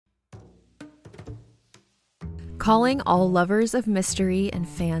Calling all lovers of mystery and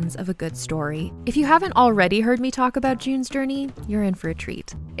fans of a good story. If you haven't already heard me talk about June's Journey, you're in for a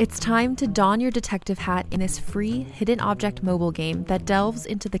treat. It's time to don your detective hat in this free hidden object mobile game that delves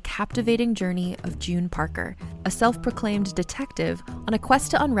into the captivating journey of June Parker, a self-proclaimed detective on a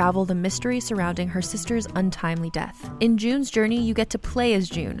quest to unravel the mystery surrounding her sister's untimely death. In June's Journey, you get to play as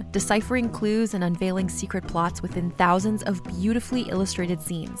June, deciphering clues and unveiling secret plots within thousands of beautifully illustrated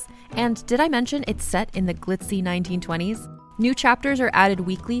scenes. And did I mention it's set in the glitzy 1920s? New chapters are added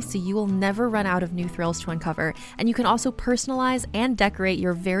weekly, so you will never run out of new thrills to uncover, and you can also personalize and decorate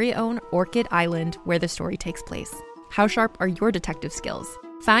your very own Orchid Island where the story takes place. How sharp are your detective skills?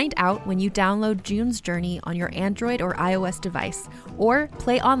 Find out when you download June's Journey on your Android or iOS device, or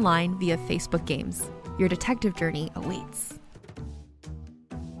play online via Facebook Games. Your detective journey awaits.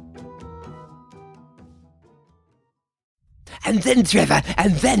 And then, Trevor,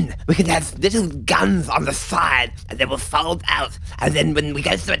 we can have little guns on the side, and they will fold out. And then when we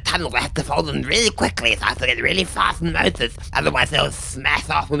go through a tunnel, we have to fold them really quickly, so I have to get really fast motors. Otherwise, they'll smash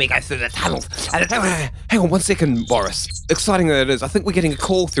off when we go through the tunnels. And Hang on 1 second, Boris. Exciting that it is. I think we're getting a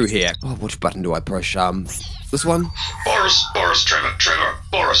call through here. Oh, which button do I push? This one? Boris, Trevor,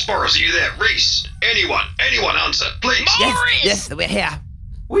 Boris, are you there? Reese, anyone answer, please. Yes, we're here.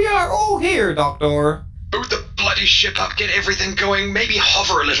 We are all here, Doctor. Boot the bloody ship up, get everything going, maybe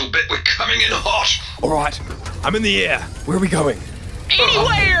hover a little bit, we're coming in hot. All right, I'm in the air. Where are we going?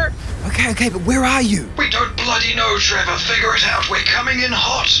 Anywhere! Okay, but where are you? We don't bloody know, Trevor, figure it out, we're coming in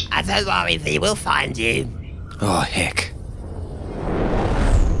hot. Don't worry, V, we'll find you. Oh, heck.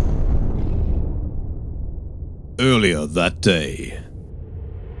 Earlier that day.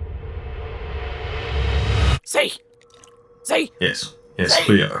 See? Yes,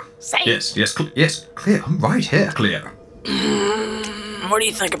 Cleo. Yes, Cleo. I'm right here, Cleo. What do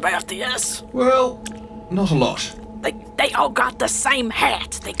you think about this? Well, not a lot. They all got the same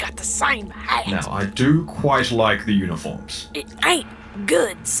hat. Now, I do quite like the uniforms. It ain't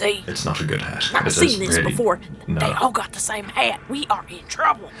good, see? It's not a good hat. I've seen this before. No. They all got the same hat. We are in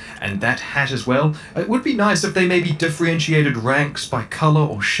trouble. And that hat as well. It would be nice if they maybe differentiated ranks by colour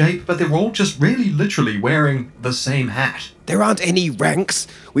or shape, but they were all just really literally wearing the same hat. There aren't any ranks.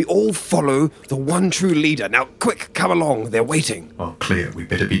 We all follow the one true leader. Now, quick, come along. They're waiting. Oh, Cleo, we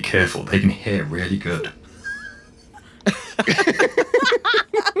better be careful. They can hear really good.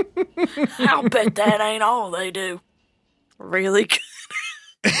 I'll bet that ain't all they do. Really good.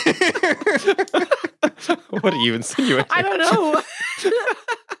 What are you insinuating? I don't know.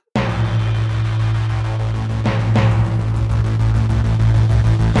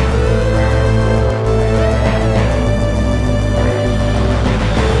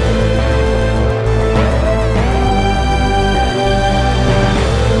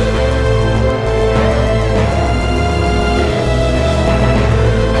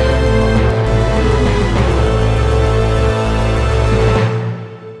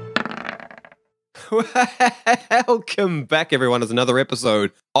 Welcome back, everyone, as another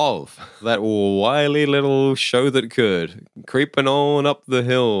episode of that wily little show that could. Creeping on up the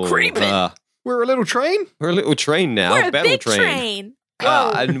hill. We're a little train? We're a little train now. We're a battle big train.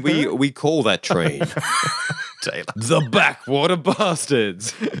 And we call that train Taylor. the Backwater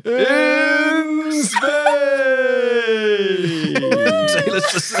Bastards in space.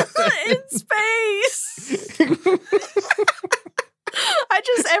 Taylor's just In space.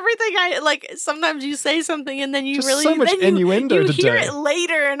 Sometimes you say something and then you just really so much then innuendo you today. hear it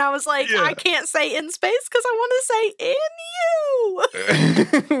later, and I was like, Yeah. I can't say in space because I want to say in you.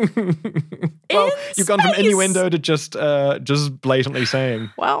 Well, In you've gone from space. innuendo to just blatantly saying.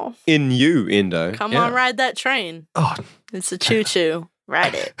 Well, In you, Indo. come Yeah. on, ride that train. Oh, It's a choo-choo.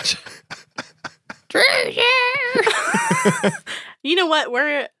 Ride it. You know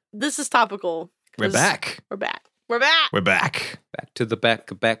what? This is topical. we're 'cause back. We're back. We're back. We're back. Back to the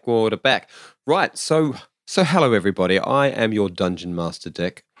backwater back. Right, so hello, everybody. I am your Dungeon Master,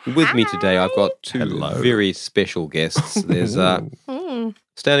 Dick. With me today, I've got two Hello. very special guests. There's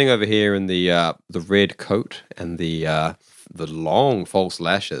standing over here in the red coat and the long false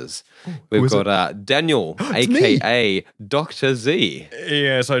lashes. We've is got Daniel, It's me. aka Dr. Z.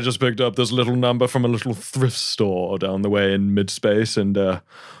 Yes, I just picked up this little number from a little thrift store down the way in mid-space, and,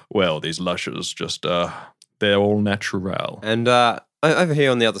 these lushes just, they're all natural. And over here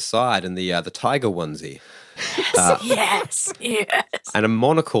on the other side in the tiger onesie. Yes. And a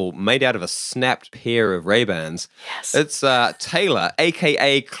monocle made out of a snapped pair of Ray-Bans. Yes. It's Taylor,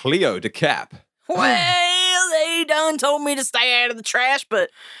 a.k.a. Cleo DeCap. Well, they done told me to stay out of the trash,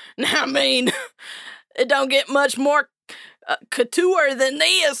 but I mean, it don't get much more couture than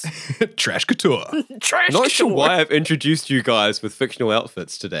this. Trash couture. Trash Not sure couture. why I've introduced you guys with fictional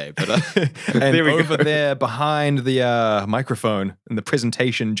outfits today, but And there we over go. there behind the microphone in the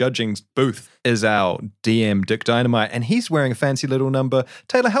presentation judging booth is our DM, Dick Dynamite, and he's wearing a fancy little number.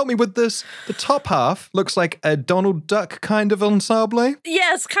 Taylor, help me with this. The top half looks like a Donald Duck kind of ensemble.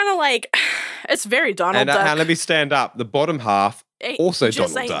 Yeah, it's kind of like, it's very Donald And Duck. let me stand up. The bottom half, Ain't- also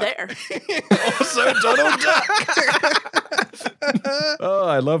just Donald ain't Duck. there. Also Donald Duck. Oh,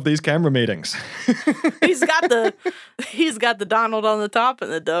 I love these camera meetings. He's got the Donald on the top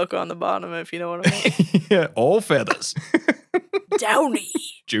and the duck on the bottom, if you know what I mean. Yeah, all feathers. Downey.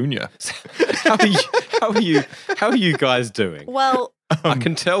 Junior. How are you guys doing? Well, I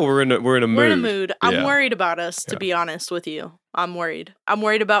can tell we're in a mood. we're in a mood. I'm Yeah. worried about us, to be honest with you. I'm worried. I'm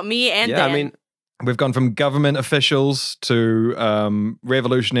worried about me and Yeah, Dan. I mean, We've gone from government officials to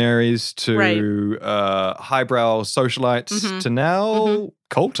revolutionaries to highbrow socialites to now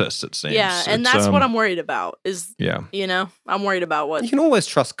cultists, it seems. yeah, and It's, that's what I'm worried about. Is Yeah. I'm worried about what. you can always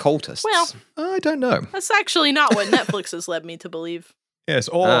trust cultists. Well, I don't know. that's actually not what Netflix has led me to believe. Yes,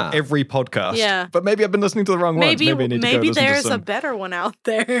 or every podcast. Yeah. But maybe I've been listening to the wrong ones. Maybe I need to go listen to there's a some. better one out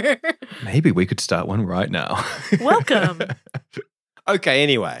there. Maybe we could start one right now. Welcome. Okay,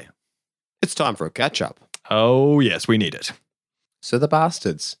 anyway, it's time for a catch up. Oh, yes, we need it. So the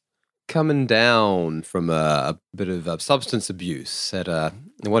bastards coming down from a bit of substance abuse at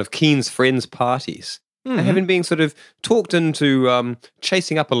one of Keen's friends' parties. Mm-hmm. Having been sort of talked into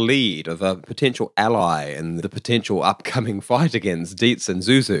chasing up a lead of a potential ally in the potential upcoming fight against Dietz and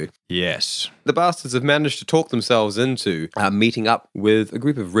Zuzu. Yes. The bastards have managed to talk themselves into meeting up with a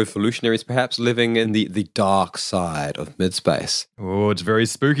group of revolutionaries, perhaps living in the dark side of midspace, Oh, it's very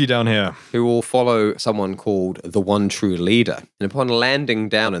spooky down here. who will follow someone called the One True Leader. And upon landing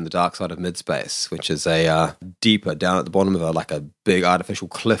down in the dark side of midspace, which is a deeper down at the bottom of a big artificial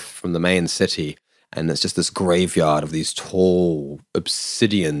cliff from the main city, and it's just this graveyard of these tall,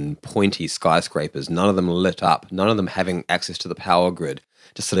 obsidian, pointy skyscrapers, none of them lit up, none of them having access to the power grid,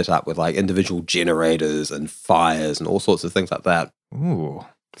 just lit up with like individual generators and fires and all sorts of things like that. Ooh,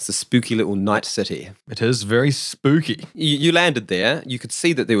 It's a spooky little night city. it is very spooky. You landed there. You could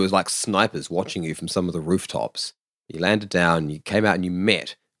see that there was like snipers watching you from some of the rooftops. You landed down, you came out and you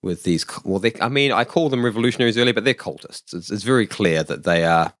met with these, I call them revolutionaries earlier, but they're cultists. It's very clear that they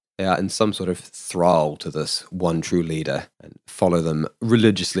are in some sort of thrall to this one true leader and follow them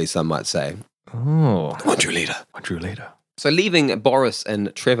religiously, some might say. Oh, One true leader. one true leader. So leaving Boris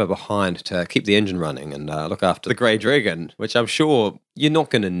and Trevor behind to keep the engine running and look after the Grey Dragon, which I'm sure you're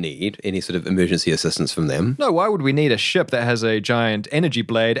not going to need any sort of emergency assistance from them. No, why would we need a ship that has a giant energy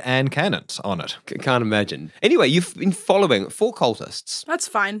blade and cannons on it? Can't imagine. Anyway, you've been following 4 cultists That's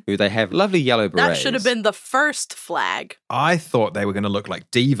fine. who they have lovely yellow berets. That should have been the first flag. I thought they were going to look like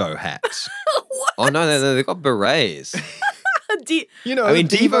Devo hats. What? Oh, no, they've got berets. You know, I mean,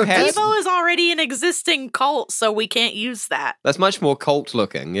 Devo has- Devo is already an existing cult, so we can't use that. That's much more cult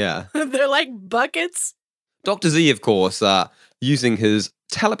looking, yeah. They're like buckets. Dr. Z, of course, using his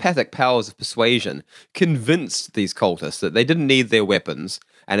telepathic powers of persuasion, convinced these cultists that they didn't need their weapons,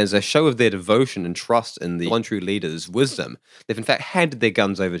 and as a show of their devotion and trust in the one true leader's wisdom, they've in fact handed their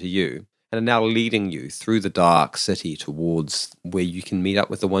guns over to you and are now leading you through the dark city towards where you can meet up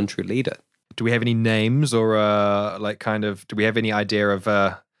with the one true leader. do we have any names or do we have any idea of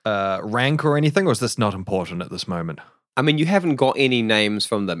rank or anything, or is this not important at this moment? I mean, you haven't got any names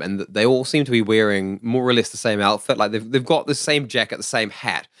from them, and they all seem to be wearing more or less the same outfit. Like they've got the same jacket, the same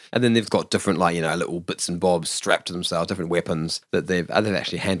hat, and then they've got different, little bits and bobs strapped to themselves, different weapons that they've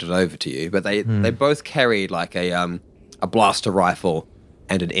actually handed over to you. But they both carried like a blaster rifle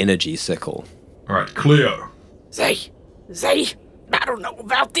and an energy sickle. All right, Cleo. Zay, I don't know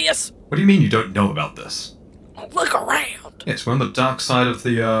about this. What do you mean you don't know about this? Look around. Yes, we're on the dark side of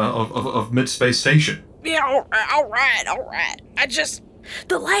the of Midspace Station. Yeah, all right.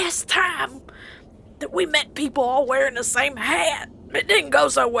 The last time that we met people all wearing the same hat, it didn't go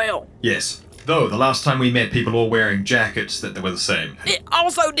so well. Yes, though the last time we met people all wearing jackets that were the same. It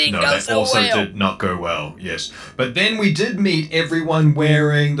also didn't No, go that so also well. did not go well, yes. But then we did meet everyone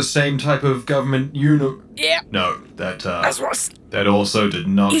wearing the same type of government Yeah, No, that's what. that also did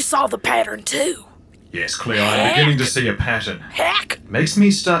not... You saw the pattern too. Yes, Cleo, I'm beginning to see a pattern. Heck. Makes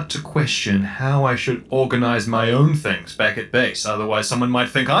me start to question how I should organize my own things back at base, otherwise someone might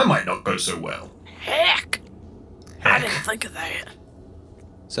think I might not go so well. Heck. I didn't think of that.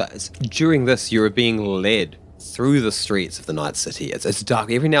 So during this, you're being led through the streets of the night city. It's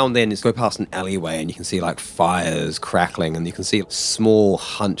dark. Every now and then you go past an alleyway and you can see like fires crackling, and you can see small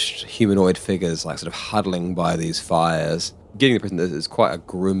hunched humanoid figures like sort of huddling by these fires. getting the impression that it's quite a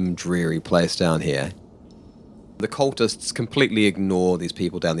grim, dreary place down here. The cultists completely ignore these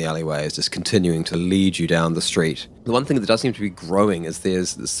people down the alleyways, just continuing to lead you down the street. The one thing that does seem to be growing is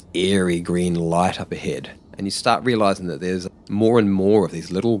there's this airy green light up ahead. And you start realizing that there's more and more of these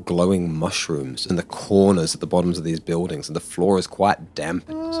little glowing mushrooms in the corners at the bottoms of these buildings, and the floor is quite damp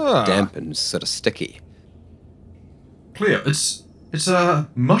and sort of sticky. Cleo, it's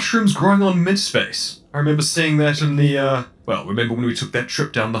mushrooms growing on mid-space. I remember seeing that in the, remember when we took that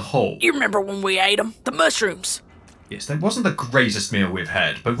trip down the hole? You remember when we ate them? The mushrooms. Yes, that wasn't the greatest meal we've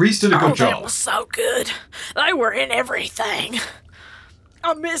had, but Reese did a good job. That was so good. They were in everything.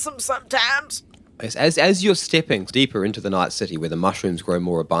 I miss them sometimes. As you're stepping deeper into the Night City where the mushrooms grow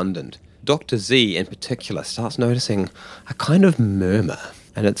more abundant, Dr. Z in particular starts noticing a kind of murmur.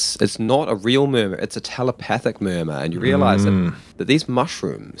 And it's not a real murmur, it's a telepathic murmur. And you realize that these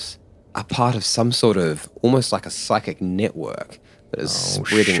mushrooms are part of some sort of, almost like a psychic network that is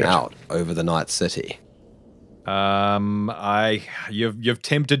spreading out over the Night City. You've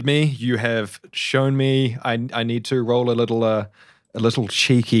tempted me. You have shown me I need to roll a little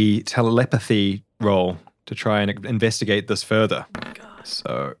cheeky telepathy roll to try and investigate this further. God.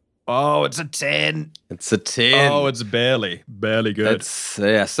 So, it's a 10. It's a 10. Oh, it's barely good.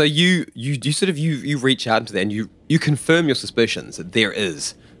 So you reach out into that and you confirm your suspicions that there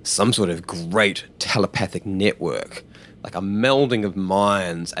is some sort of great telepathic network, like a melding of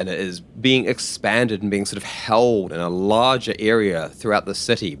minds, and it is being expanded and being sort of held in a larger area throughout the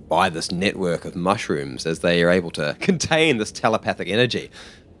city by this network of mushrooms as they are able to contain this telepathic energy,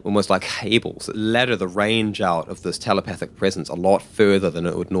 almost like cables that ladder the range out of this telepathic presence a lot further than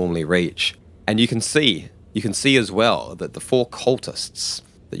it would normally reach. And you can see as well that the 4 cultists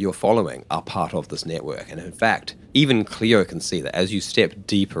that you're following are part of this network. And in fact, even Cleo can see that as you step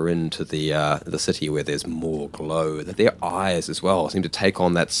deeper into the city where there's more glow, that their eyes as well seem to take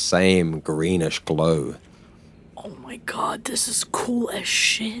on that same greenish glow. Oh my god, this is cool as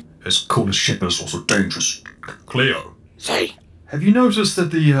shit. It's cool as shit, but it's also dangerous. Cleo. Say. Have you noticed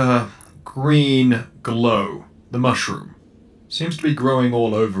that the green glow, the mushroom, seems to be growing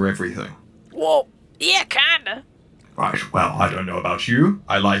all over everything? Well, yeah, kinda. Right, well, I don't know about you.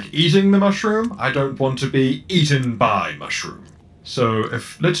 I like eating the mushroom. I don't want to be eaten by mushroom. So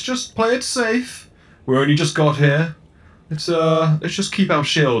let's just play it safe. We only just got here. Let's just keep our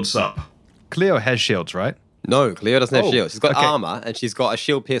shields up. Cleo has shields, right? No, Cleo doesn't have shields. She's got okay. armor and she's got a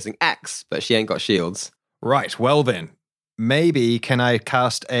shield-piercing axe, but she ain't got shields. Right, well then. Maybe can I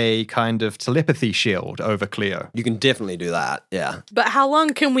cast a kind of telepathy shield over Cleo? You can definitely do that, yeah. But how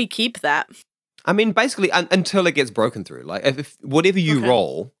long can we keep that? I mean, basically, until it gets broken through. Like, if whatever you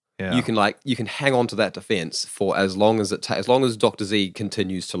roll, you can hang on to that defense for as long as as long as Dr. Z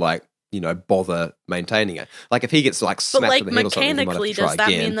continues to bother maintaining it. Like, if he gets smacked in the head or something, he might have to mechanically, try does that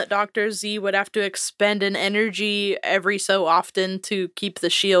again. mean that Dr. Z would have to expend an energy every so often to keep the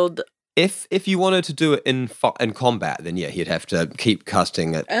shield? If you wanted to do it in combat, then he'd have to keep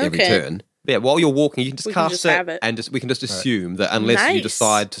casting it every turn. But yeah, while you're walking, you can just cast it, and we can just assume that unless you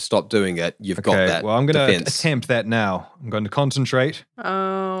decide to stop doing it, you've got that. Well, I'm going to defense. attempt that now. I'm going to concentrate.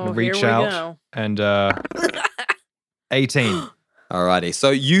 Oh, reach here we out go. And 18. Alrighty,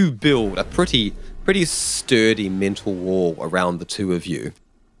 so you build a pretty sturdy mental wall around the two of you.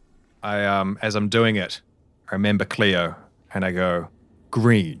 As I'm doing it, I remember Cleo, and I go,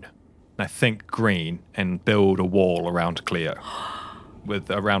 green. And I think green, and build a wall around Cleo.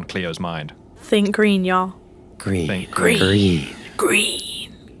 Around Cleo's mind. Think green, y'all. Green. Green.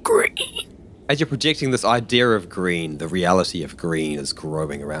 As you're projecting this idea of green, the reality of green is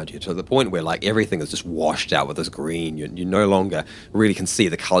growing around you to the point where everything is just washed out with this green. You no longer really can see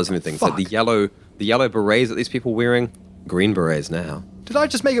the colors of anything. So the yellow berets that these people are wearing, green berets now. Did I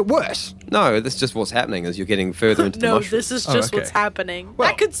just make it worse? No, that's just what's happening as you're getting further into the No, mushrooms. this is just what's happening. Well-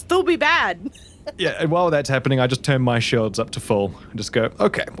 that could still be bad. Yeah, and while that's happening, I just turn my shields up to full and just go,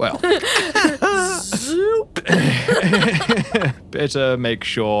 okay, well. Zoop. Better make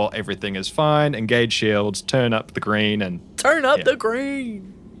sure everything is fine, engage shields, turn up the green, and... Turn up the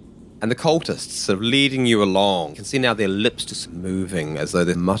green. And the cultists sort of leading you along. You can see now their lips just moving as though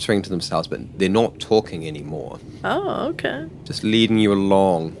they're muttering to themselves, but they're not talking anymore. Oh, okay. Just leading you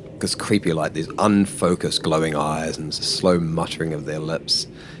along. This creepy, these unfocused glowing eyes and this slow muttering of their lips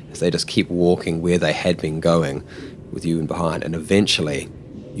as they just keep walking where they had been going with you in behind. And eventually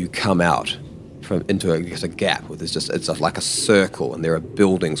you come out into a gap where it's like a circle, and there are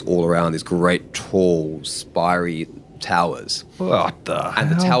buildings all around, these great tall spiry towers. What the And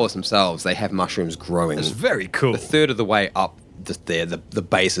hell? the towers themselves, they have mushrooms growing. It's very cool. A third of the way up the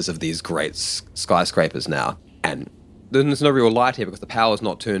bases of these great skyscrapers now. And there's no real light here because the power's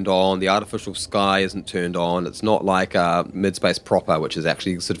not turned on, the artificial sky isn't turned on. It's not like Midspace proper, which has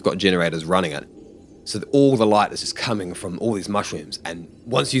actually sort of got generators running it. So that all the light is just coming from all these mushrooms. And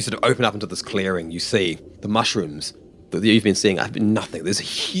once you sort of open up into this clearing, you see the mushrooms that you've been seeing have been nothing. There's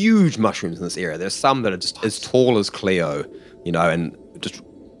huge mushrooms in this area. There's some that are just as tall as Cleo, and just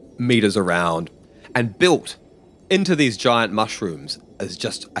meters around. And built into these giant mushrooms is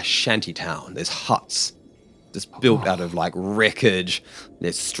just a shanty town. There's huts just built out of like wreckage.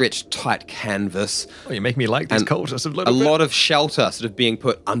 There's stretched tight canvas. Oh, you make me like these cultists a little bit. A lot of shelter sort of being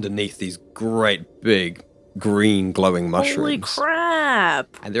put underneath these great big green glowing mushrooms. Holy crap.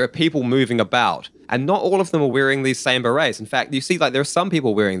 And there are people moving about. And not all of them are wearing these same berets. In fact, you see, like, there are some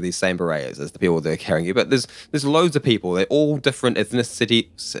people wearing these same berets as the people that are carrying you, but there's loads of people. They're all different ethnicity,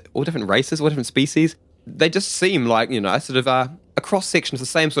 all different races, all different species. They just seem like, sort of a cross-section of the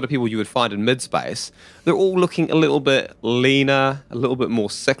same sort of people you would find in Midspace. They're all looking a little bit leaner, a little bit more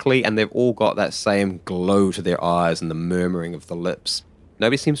sickly, and they've all got that same glow to their eyes and the murmuring of the lips.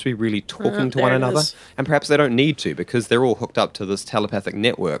 Nobody seems to be really talking to one another, and perhaps they don't need to because they're all hooked up to this telepathic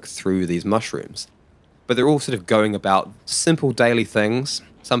network through these mushrooms. But they're all sort of going about simple daily things.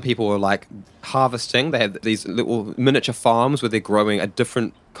 Some people are like harvesting. They have these little miniature farms where they're growing a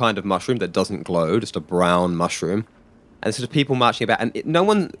different kind of mushroom that doesn't glow, just a brown mushroom. And sort of people marching about. And no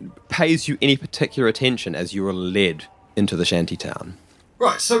one pays you any particular attention as you are led into the shanty town.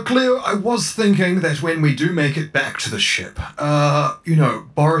 Right, so Cleo, I was thinking that when we do make it back to the ship,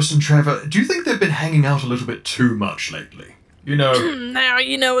 Boris and Trevor, do you think they've been hanging out a little bit too much lately? Now,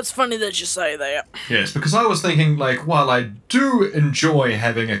 it's funny that you say that. Yes, because I was thinking, while I do enjoy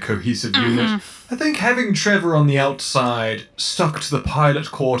having a cohesive unit, I think having Trevor on the outside, stuck to the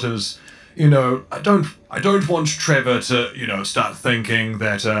pilot quarters, I don't want Trevor to, start thinking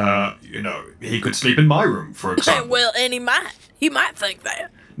that, he could sleep in my room, for example. Well, and he might think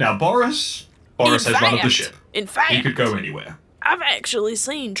that. Now, Boris has run of the ship. In fact, he could go anywhere. I've actually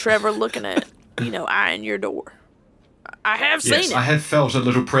seen Trevor looking at, eyeing your door. I have seen it. Yes, I have felt a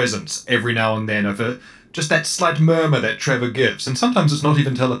little presence every now and then of just that slight murmur that Trevor gives. And sometimes it's not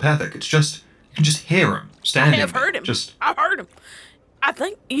even telepathic. It's just, you can just hear him standing there. I've heard him. I've heard him. I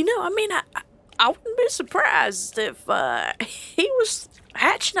think, I wouldn't be surprised if he was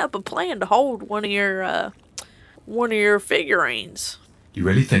hatching up a plan to hold one of your figurines. You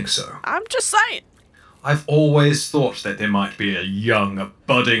really think so? I'm just saying. I've always thought that there might be a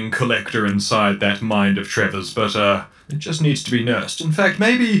budding collector inside that mind of Trevor's, but it just needs to be nursed. In fact,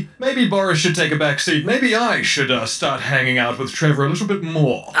 maybe Boris should take a back seat. Maybe I should start hanging out with Trevor a little bit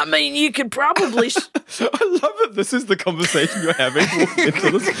more. I mean, you could probably... I love that this is the conversation you're having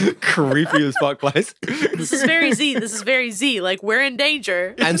into this creepy as fuck place. This is very Z. Like, we're in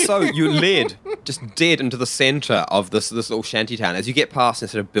danger. And so you're led just dead into the center of this little shanty town. As you get past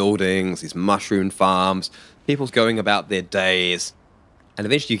instead of buildings, these mushroom farms, people's going about their days. And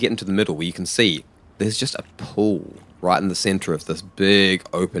eventually you get into the middle where you can see there's just a pool right in the center of this big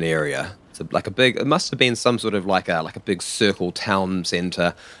open area. It must have been some sort of like a big circle town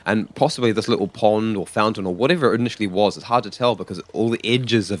center, and possibly this little pond or fountain or whatever it initially was. It's hard to tell because all the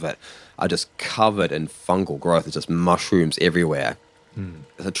edges of it are just covered in fungal growth. There's just mushrooms everywhere.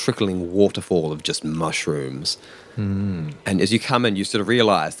 There's a trickling waterfall of just mushrooms. And as you come in, you sort of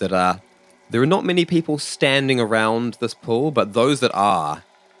realize that there are not many people standing around this pool, but those that are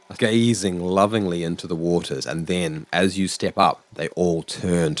gazing lovingly into the waters, and then as you step up, they all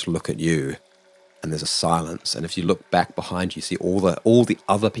turn to look at you, and there's a silence. And if you look back behind you, you see all the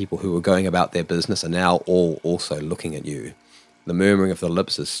other people who were going about their business are now all also looking at you. The murmuring of the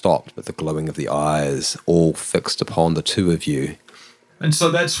lips has stopped, but the glowing of the eyes all fixed upon the two of you. And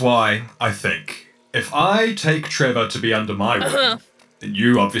so that's why I think if I take Trevor to be under my wing, and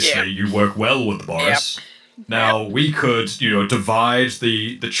you obviously you work well with Boris. Yep. Now, we could, divide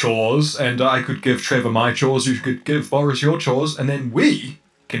the chores, and I could give Trevor my chores, you could give Boris your chores, and then we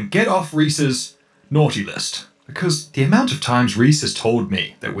can get off Reese's naughty list. Because the amount of times Reese has told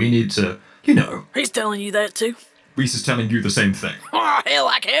me that we need to, He's telling you that too? Reese is telling you the same thing. Oh, hell,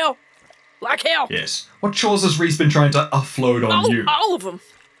 like hell. Like hell. Yes. What chores has Reese been trying to offload on you? All of them.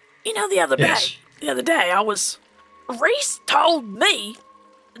 The other day, Reese told me,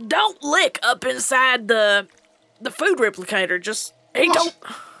 don't lick up inside the food replicator. Don't.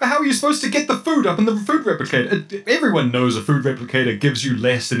 How are you supposed to get the food up in the food replicator? Everyone knows a food replicator gives you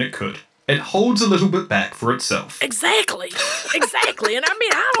less than it could. It holds a little bit back for itself. Exactly. And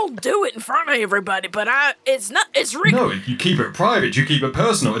I don't do it in front of everybody, but it's really... No, you keep it private, you keep it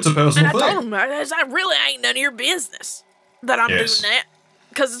personal. It's a personal thing. And I told him, I really ain't none of your business that I'm doing that,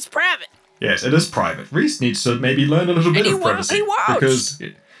 because it's private. Yes, it is private. Reese needs to maybe learn a little bit And of he won't- privacy. he won't. Because,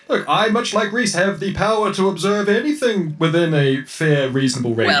 look, I, much like Reese, have the power to observe anything within a fair,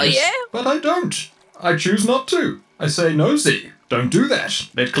 reasonable radius. Well, yeah. But I don't. I choose not to. I say, no, Z, don't do that.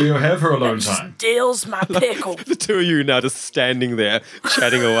 Let Cleo have her alone time. Dill's my pickle. The two of you now just standing there,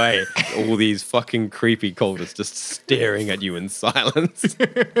 chatting away. All these fucking creepy cultists just staring at you in silence.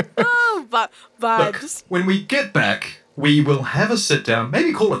 Oh, Look, vibes. when we get back, we will have a sit down,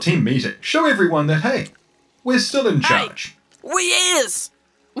 maybe call a team meeting, show everyone that, hey, we're still in charge. We is.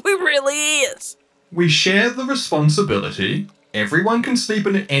 We really is. We share the responsibility. Everyone can sleep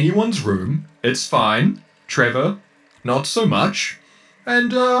in anyone's room. It's fine. Trevor, not so much.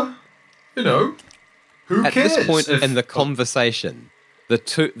 And, who At cares? this point if- in the conversation,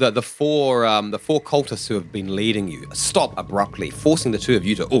 the four cultists who have been leading you stop abruptly, forcing the two of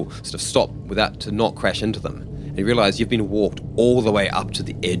you to sort of stop to not crash into them. And you realize you've been walked all the way up to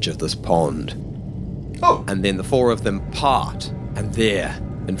the edge of this pond. Oh, And then the four of them part, and there,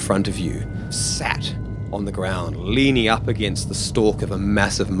 in front of you, sat on the ground, leaning up against the stalk of a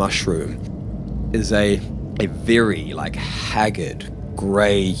massive mushroom, is a very, haggard,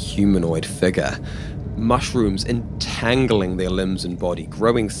 grey humanoid figure. Mushrooms entangling their limbs and body,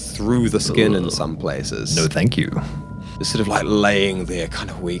 growing through the skin in some places. No, thank you. Just sort of laying there kind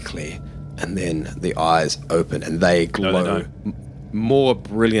of weakly. And then the eyes open and they glow don't. more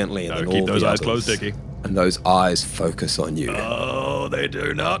brilliantly than all keep those the eyes others. closed, Dickie. And those eyes focus on you. Oh, they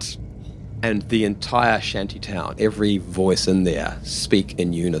do not. And the entire shanty town, every voice in there, speak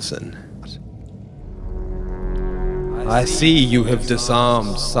in unison. I see you have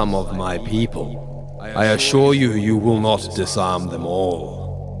disarmed some of my people. I assure you, you will not disarm them all.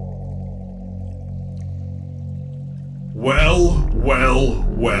 well.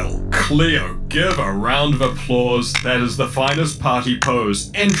 Cleo, give a round of applause. That is the finest party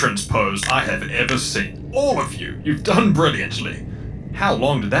pose, entrance pose I have ever seen. All of you, you've done brilliantly. How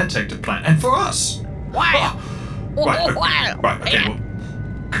long did that take to plan? And for us? Wow. Right, okay, well,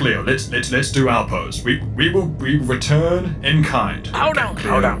 Cleo, let's do our pose. We will return in kind. Hold on,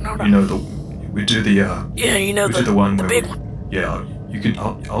 Cleo, hold on. You know we do the Yeah, you know we do the one the where big we- one. Yeah, you can.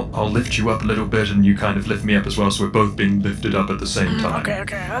 I'll lift you up a little bit, and you kind of lift me up as well, so we're both being lifted up at the same time. Okay.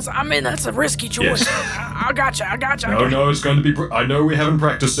 That's a risky choice. Yes. I gotcha. No, it's going to be. I know we haven't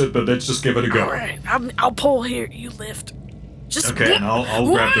practiced it, but let's just give it a go. All right, I'll pull here. You lift. Just Okay, and I'll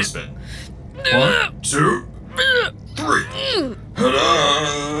grab this bit. 1, 2, 3.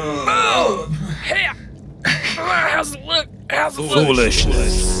 Oh, hey. How's it look?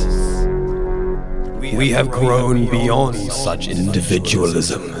 Foolishness. We have grown beyond such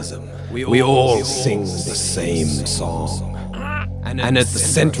individualism. We all sing the same song. And at the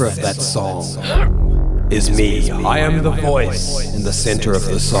center of that song is me. I am the voice in the center of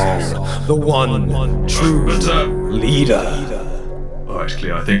the song. The one true leader. Alright,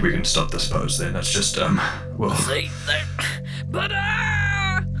 Cleo, I think we can stop this pose then. That's just, well. See there, but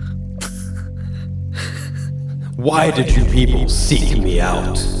Why did you people seek me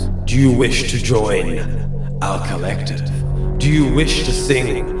out? Do you wish to join our collective? Do you wish to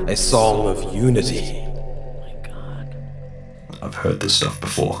sing a song of unity? I've heard this stuff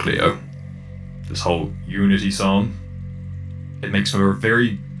before, Cleo. This whole Unity song. It makes for a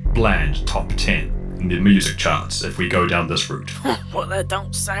very bland top 10 in the music charts if we go down this route. well, that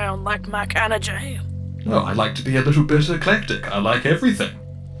don't sound like my kind of jam. No, I like to be a little bit eclectic. I like everything.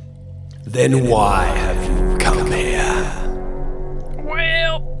 Then why have you come here?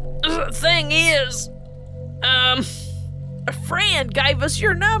 Well, the thing is, a friend gave us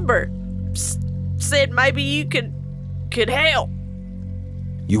your number. Said maybe you could help.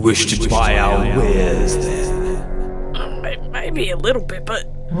 You wish to buy our wares then? Maybe a little bit, but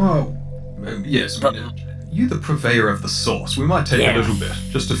Well, yes, you the purveyor of the sauce. We might take a little bit.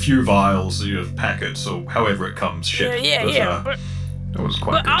 Just a few vials, packets, or however it comes shipped. but That was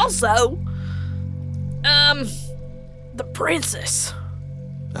quite but good. also, the princess.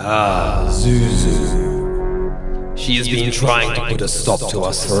 Zuzu. She has been trying to put a stop to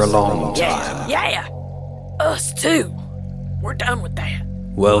us for a long time. Yeah, us too. We're done with that.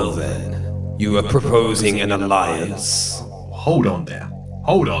 Well then, you are proposing an alliance. Hold on there.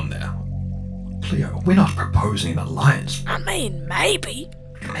 Cleo, we're not proposing an alliance. I mean, maybe.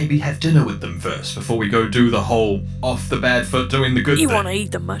 Maybe have dinner with them first before we go do the whole off the bad foot doing the good You thing. want to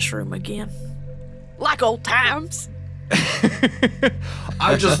eat the mushroom again? Like old times?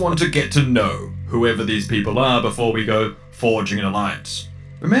 I just want to get to know whoever these people are before we go forging an alliance.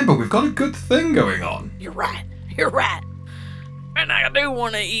 Remember, we've got a good thing going on. You're right. And I do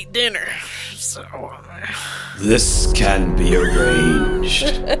want to eat dinner. So. This can be arranged.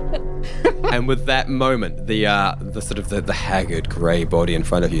 And with that moment, the sort of the haggard grey body in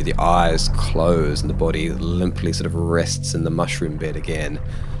front of you, the eyes close and the body limply sort of rests in the mushroom bed again.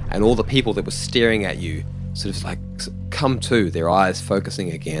 And all the people that were staring at you sort of like come to, their eyes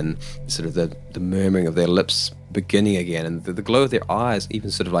focusing again, sort of the murmuring of their lips beginning again, and the glow of their eyes even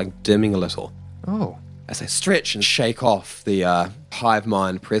sort of like dimming a little. Oh. As they stretch and shake off the hive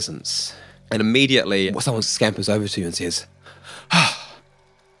mind presence. And immediately someone scampers over to you and says, Oh,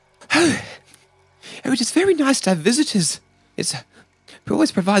 it is very nice to have visitors. It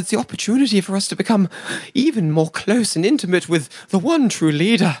always provides the opportunity for us to become even more close and intimate with the one true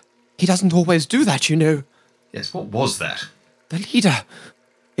leader. He doesn't always do that, you know. Yes, what was that? The leader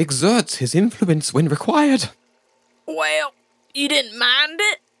exerts his influence when required. Well, you didn't mind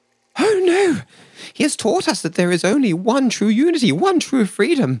it? Oh, no. He has taught us that there is only one true unity, one true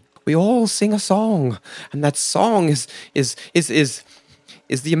freedom. We all sing a song, and that song is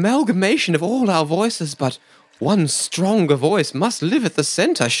the amalgamation of all our voices, but one stronger voice must live at the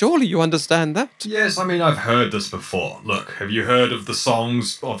center. Surely you understand that? Yes, I mean, I've heard this before. Look, have you heard of the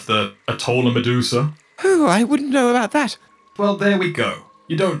songs of the Atola Medusa? Oh, I wouldn't know about that. Well, there we go.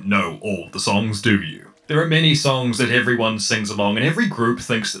 You don't know all the songs, do you? There are many songs that everyone sings along, and every group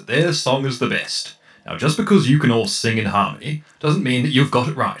thinks that their song is the best. Now, just because you can all sing in harmony doesn't mean that you've got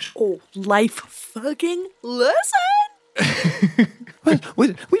it right. Oh, life fucking listen! Well,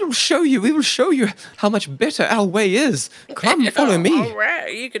 we will show you. We will show you how much better our way is. Come, follow me. All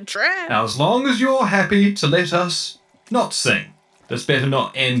right, you can try. Now, as long as you're happy to let us not sing, this better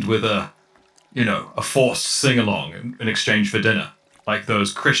not end with a forced sing-along in exchange for dinner, like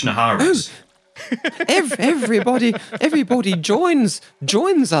those Krishna Haras. Everybody joins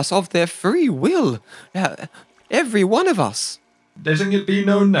us of their free will. Every one of us. Letting it be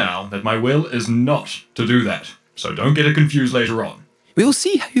known now that my will is not to do that, so don't get it confused later on. We will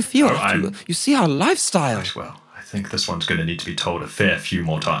see how you feel after you see our lifestyle. Right, well, I think this one's going to need to be told a fair few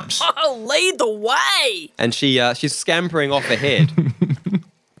more times. Oh, lead the way! And she's scampering off ahead.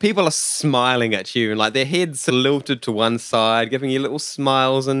 People are smiling at you, and like their heads are tilted to one side, giving you little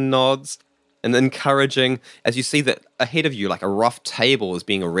smiles and nods. And encouraging, as you see that ahead of you, like a rough table is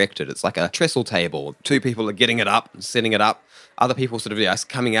being erected. It's like a trestle table. Two people are getting it up and setting it up. Other people sort of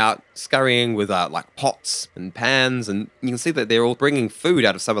coming out, scurrying with like pots and pans. And you can see that they're all bringing food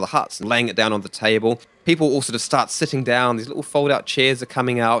out of some of the huts and laying it down on the table. People all sort of start sitting down. These little fold-out chairs are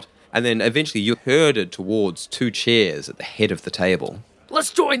coming out. And then eventually you're herded towards two chairs at the head of the table. Let's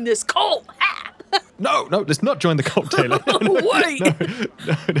join this cult! No, let's not join the cult, Taylor. Wait!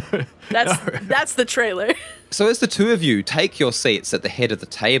 That's the trailer. So as the two of you take your seats at the head of the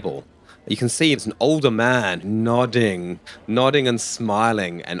table, you can see it's an older man nodding and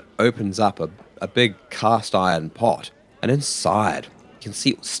smiling, and opens up a big cast iron pot. And inside, you can see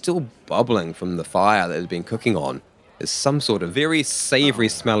it's still bubbling from the fire that has been cooking on. Is some sort of very savory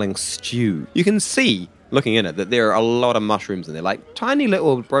smelling stew. You can see, looking in it, that there are a lot of mushrooms in there, like tiny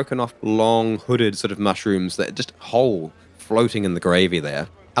little broken off long hooded sort of mushrooms that are just whole floating in the gravy there,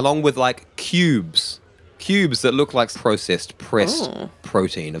 along with like cubes that look like pressed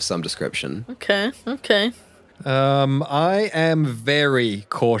protein of some description. Okay. I am very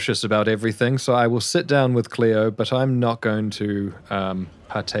cautious about everything, so I will sit down with Cleo, but I'm not going to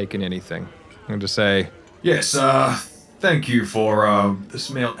partake in anything. I'm going to say, yes, thank you for this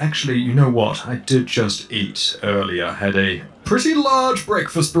meal. Actually, you know what? I did just eat earlier. Had a pretty large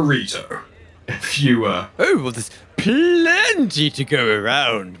breakfast burrito. If you, Oh, well, there's plenty to go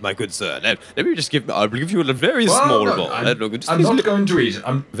around, my good sir. Now, I'll give you a very small bowl. I'm not going to eat it.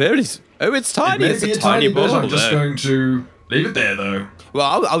 It's tiny. It may be a tiny bowl. bit. I'm just going to leave it there, though.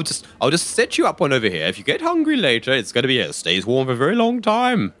 Well, I'll just set you up one over here. If you get hungry later, it's going to be here. It stays warm for a very long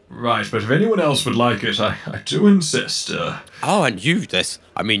time. Right, but if anyone else would like it, I do insist. Oh, and you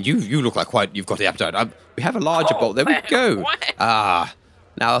look like you've got the appetite. We have a larger bowl. There we go.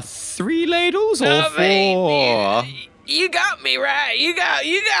 Now 3 ladles or 4? You got me right. You got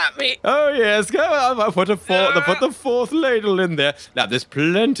me. Oh yes, go on. I'll put the 4th ladle in there. Now there's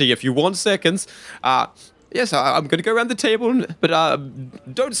plenty if you want seconds. Yes, I'm going to go around the table,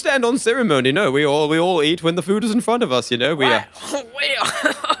 but don't stand on ceremony. No, we all eat when the food is in front of us. You know, Well,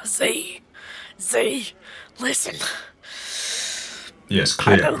 Z, listen. Yes,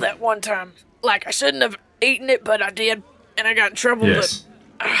 clear. I know that one time, like I shouldn't have eaten it, but I did, and I got in trouble. Yes. But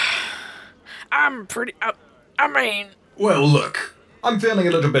I'm pretty. I mean. Well, look. I'm feeling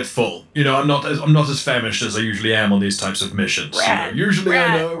a little bit full. You know, I'm not as famished as I usually am on these types of missions. Right, usually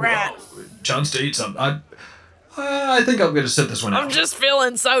I know. right. Well, chance to eat something. I think I'm going to sit this one out. I'm just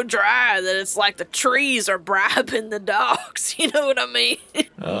feeling so dry that it's like the trees are bribing the dogs. You know what I mean?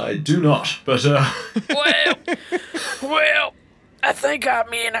 I do not, but Well, I think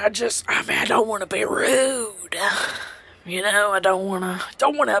I don't want to be rude. You know, I don't want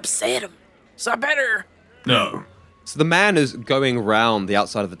to upset him. So I better. no. So the man is going round the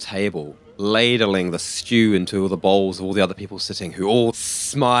outside of the table, ladling the stew into all the bowls of all the other people sitting, who all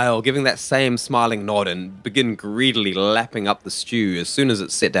smile, giving that same smiling nod, and begin greedily lapping up the stew as soon as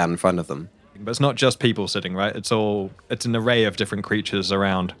it's set down in front of them. But it's not just people sitting, right? It's an array of different creatures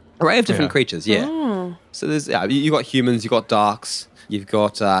around. Array of different Yeah. creatures, yeah. So there's you got humans, you got darks, you've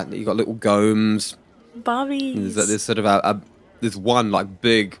got little gomes. Bobby. There's sort of there's one like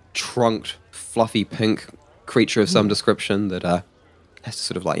big trunked, fluffy pink creature of some description that has to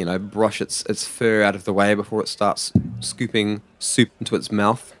sort of like brush its fur out of the way before it starts scooping soup into its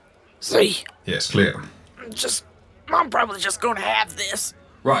mouth. See, Yes, clear. I'm probably just going to have this.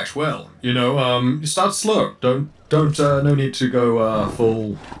 Right, well, start slow. Don't, no need to go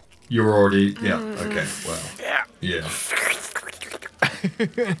full. You're already, yeah, okay, well, Yeah.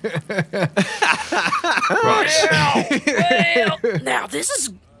 Right. Well, now this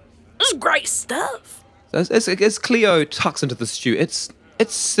is great stuff. As Cleo tucks into the stew, it's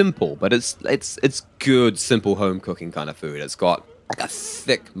simple, but it's good, simple home cooking kind of food. It's got like a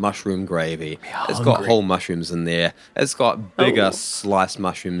thick mushroom gravy. It's got whole mushrooms in there. It's got bigger sliced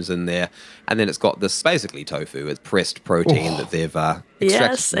mushrooms in there, and then it's got this basically tofu. It's pressed protein that they've extracted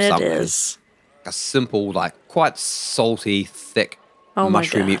Yes, from it somewhere. is. A simple, like quite salty, thick, Oh my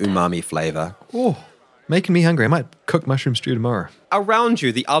mushroomy God. umami flavor. Oh, making me hungry. I might cook mushroom stew tomorrow. Around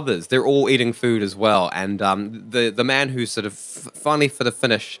you, the others, they're all eating food as well. And the man who's sort of finally for the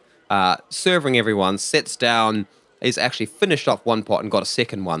finish, serving everyone, sits down. He's actually finished off one pot and got a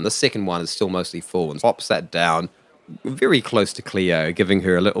second one. The second one is still mostly full and pops that down very close to Cleo, giving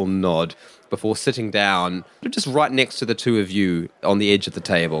her a little nod before sitting down just right next to the two of you on the edge of the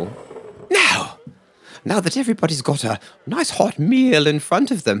table. Now that everybody's got a nice hot meal in front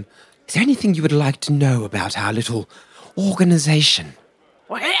of them, is there anything you would like to know about our little organization?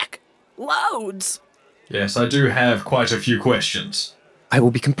 Well, heck, loads. Yes, I do have quite a few questions. I will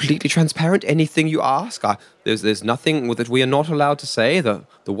be completely transparent. Anything you ask, there's nothing that we are not allowed to say. The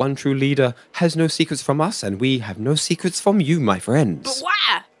one true leader has no secrets from us, and we have no secrets from you, my But friends.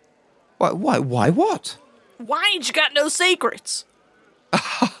 why? Why what? Why ain't you got no secrets?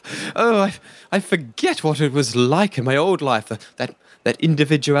 Oh, I forget what it was like in my old life. That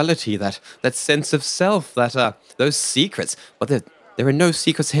individuality, that sense of self, those secrets. But there are no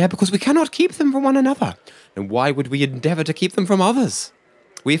secrets here because we cannot keep them from one another. And why would we endeavor to keep them from others?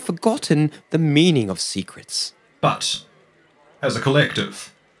 We have forgotten the meaning of secrets. But, as a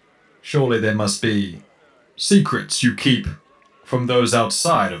collective, surely there must be secrets you keep from those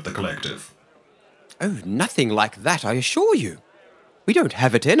outside of the collective. Oh, nothing like that, I assure you. We don't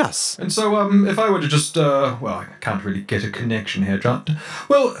have it in us. And so, if I were to just, I can't really get a connection here, John.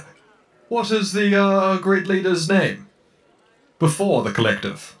 Well, what is the, great leader's name? Before the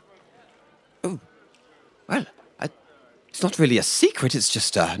collective. Well, it's not really a secret, it's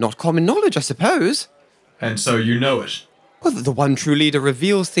just not common knowledge, I suppose. And so you know it. Well, the one true leader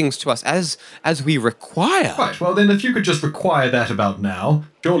reveals things to us as we require. Right, well then if you could just require that about now,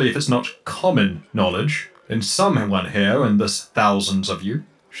 surely if it's not common knowledge, then someone here, and there's thousands of you,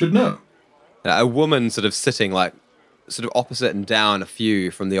 should know. A woman sort of sitting like sort of opposite and down a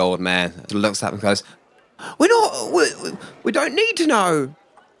few from the old man looks up and goes, we don't need to know.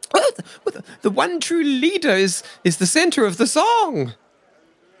 The one true leader is the center of the song.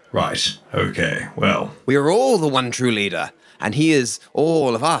 Right, okay, well. We are all the one true leader, and he is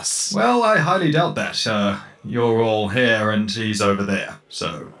all of us. Well, I highly doubt that. You're all here and he's over there,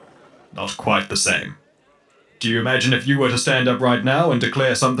 so not quite the same. Do you imagine if you were to stand up right now and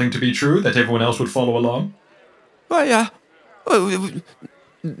declare something to be true, that everyone else would follow along? Why,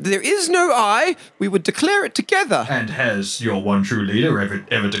 there is no I. We would declare it together. And has your one true leader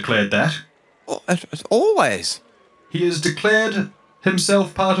ever declared that? Always. He has declared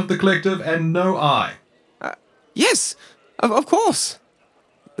himself part of the collective and no I. Yes, of course.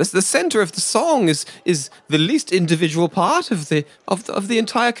 The center of the song is the least individual part of the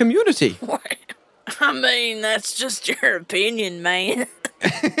entire community. I mean, that's just your opinion, man.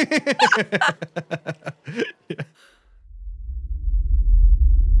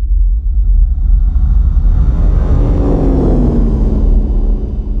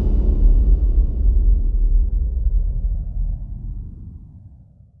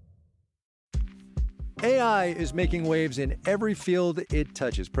 AI AI is making waves in every field it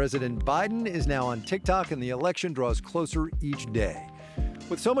touches. President Biden is now on TikTok, and the election draws closer each day.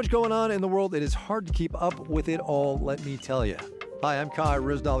 With so much going on in the world, it is hard to keep up with it all, let me tell you. Hi, I'm Kai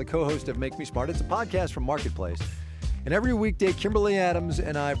Rizdal, the co-host of Make Me Smart. It's a podcast from Marketplace. And every weekday, Kimberly Adams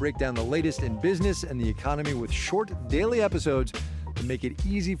and I break down the latest in business and the economy with short daily episodes to make it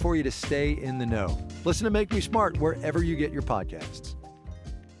easy for you to stay in the know. Listen to Make Me Smart wherever you get your podcasts.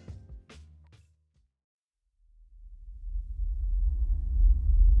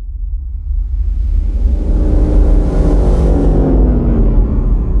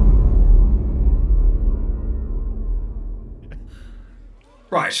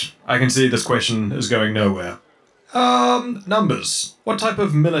 Right, I can see this question is going nowhere. Numbers. What type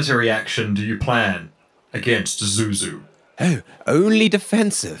of military action do you plan against Zuzu? Oh, only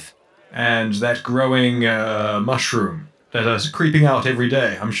defensive. And that growing mushroom that is creeping out every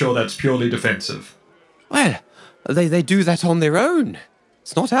day, I'm sure that's purely defensive. Well, they do that on their own.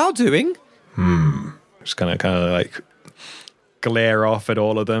 It's not our doing. Just kind of like glare off at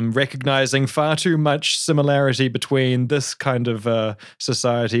all of them, recognizing far too much similarity between this kind of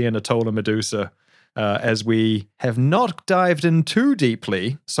society and Atola Medusa. As we have not dived in too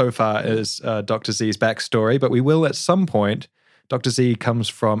deeply so far as Dr. Z's backstory, but we will at some point. Dr. Z comes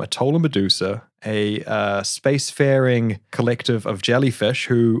from Atola Medusa, a spacefaring collective of jellyfish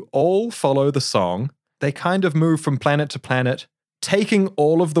who all follow the song. They kind of move from planet to planet, taking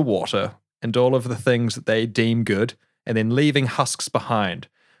all of the water and all of the things that they deem good, and then leaving husks behind,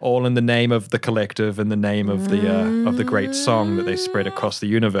 all in the name of the collective and the name of the great song that they spread across the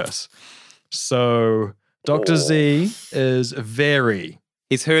universe. So Dr. Z is very...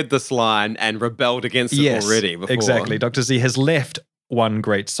 He's heard this line and rebelled against it already before. Exactly. Dr. Z has left one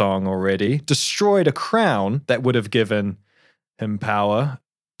great song already, destroyed a crown that would have given him power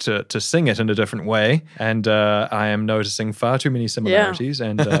to sing it in a different way, and I am noticing far too many similarities.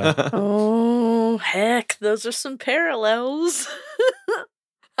 And oh, heck, those are some parallels.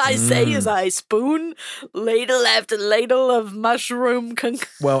 I say as I spoon ladle after ladle of mushroom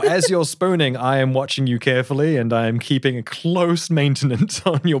Well, as you're spooning, I am watching you carefully, and I am keeping a close maintenance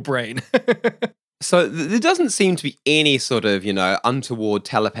on your brain. So there doesn't seem to be any sort of, untoward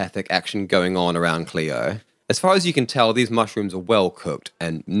telepathic action going on around Cleo. As far as you can tell, these mushrooms are well cooked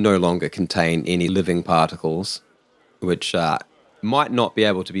and no longer contain any living particles, which might not be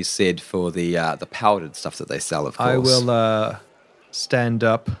able to be said for the powdered stuff that they sell, of course. I will stand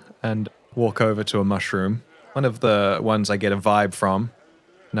up and walk over to a mushroom, one of the ones I get a vibe from,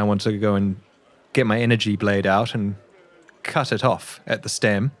 and I want to go and get my energy blade out and cut it off at the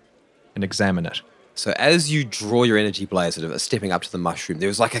stem and examine it. So as you draw your energy blade, sort of stepping up to the mushroom,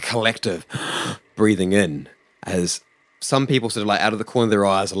 there's like a collective breathing in as some people sort of like out of the corner of their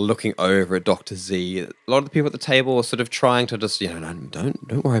eyes are looking over at Dr. Z. A lot of the people at the table are sort of trying to just,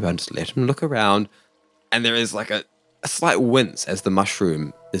 don't worry about it, just let him look around. And there is like a slight wince as the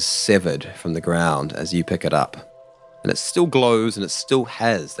mushroom is severed from the ground as you pick it up. And it still glows and it still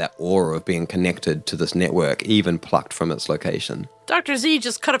has that aura of being connected to this network, even plucked from its location. Dr. Z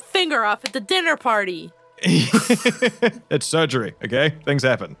just cut a finger off at the dinner party. It's surgery, okay? Things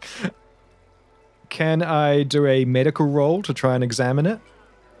happen. Can I do a medical roll to try and examine it?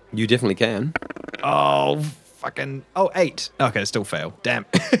 You definitely can. Oh, 8. Okay, still fail. Damn.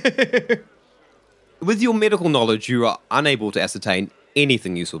 With your medical knowledge, you are unable to ascertain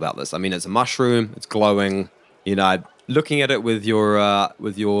anything useful about this. I mean, it's a mushroom, it's glowing. Looking at it with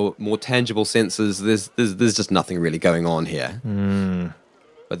your more tangible senses, there's just nothing really going on here.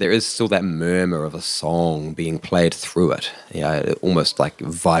 But there is still that murmur of a song being played through it. Yeah, it almost like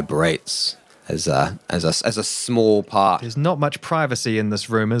vibrates as a small part. There's not much privacy in this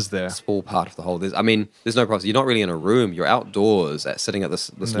room, is there? Small part of the whole. There's no privacy. You're not really in a room. You're outdoors, sitting at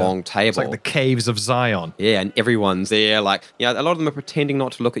this long table. It's like the caves of Zion. Yeah, and everyone's there. Like, a lot of them are pretending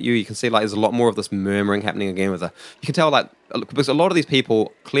not to look at you. You can see like there's a lot more of this murmuring happening again. You can tell like because a lot of these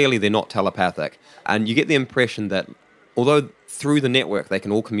people clearly they're not telepathic, and you get the impression that although through the network they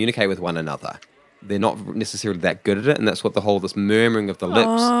can all communicate with one another, they're not necessarily that good at it, and that's what this murmuring of the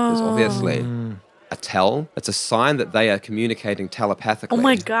lips is obviously a tell. It's a sign that they are communicating telepathically. Oh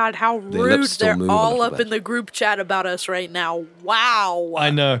my god, how rude. They're all up bit. in the group chat about us right now. Wow. I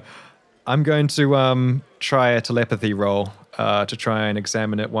know. I'm going to try a telepathy roll to try and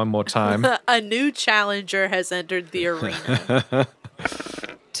examine it one more time. A new challenger has entered the arena.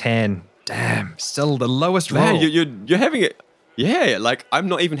 10. Damn, still the lowest roll. Man, you're having it. Yeah, like I'm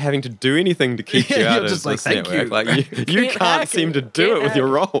not even having to do anything to keep you out of just this like, thank network. you. Like you can't seem to do it with your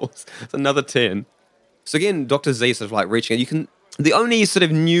rolls. It's another 10. So again, Dr. Z sort of like reaching, and you can The only sort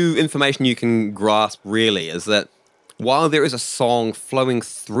of new information you can grasp really is that while there is a song flowing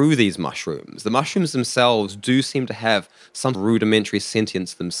through these mushrooms, the mushrooms themselves do seem to have some rudimentary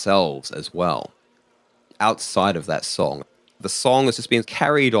sentience themselves as well, outside of that song. The song is just being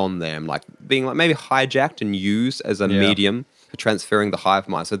carried on them, like being like maybe hijacked and used as a medium for transferring the hive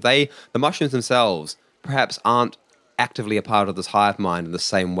mind. So the mushrooms themselves perhaps aren't actively a part of this hive mind in the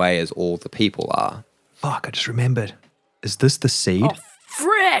same way as all the people are. Fuck, I just remembered. Is this the seed? Oh,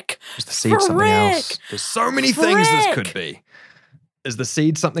 frick! Is the seed something else? There's so many things this could be. Is the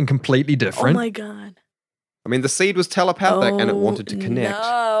seed something completely different? Oh my god. I mean, the seed was telepathic and it wanted to connect.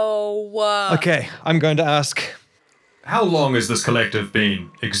 No. Okay, I'm going to ask. How long has this collective been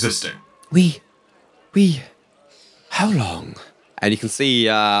existing? How long? And you can see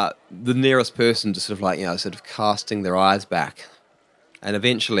the nearest person just sort of like, sort of casting their eyes back. And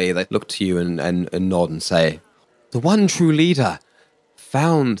eventually they look to you and nod and say, the one true leader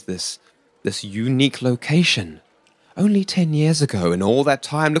found this unique location only 10 years ago. In all that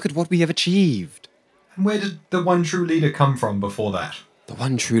time, look at what we have achieved. And where did the one true leader come from before that? The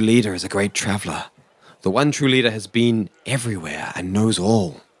one true leader is a great traveler. The one true leader has been everywhere and knows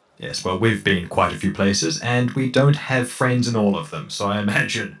all. Yes, well, we've been quite a few places, and we don't have friends in all of them, so I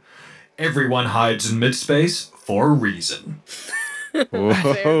imagine everyone hides in mid-space for a reason.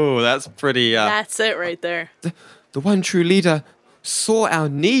 Whoa, that's pretty... That's it right there. The one true leader saw our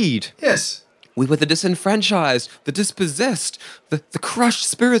need. Yes. We were the disenfranchised, the dispossessed, the crushed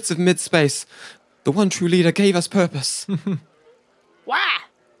spirits of mid-space. The one true leader gave us purpose. Why?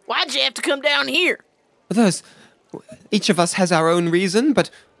 Why'd you have to come down here? Each of us has our own reason, but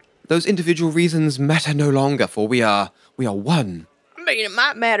those individual reasons matter no longer, for we are one. I mean, it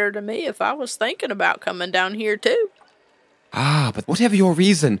might matter to me if I was thinking about coming down here too. But whatever your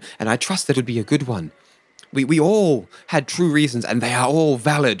reason, and I trust that it would be a good one, we all had true reasons, and they are all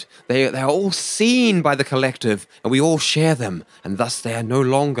valid. They are all seen by the collective, and we all share them, and thus they are no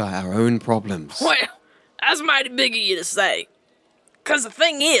longer our own problems. Well, that's mighty big of you to say. Because the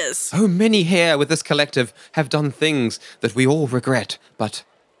thing is... So many here with this collective have done things that we all regret, but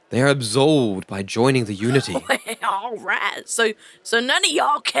they are absolved by joining the unity. All right, so none of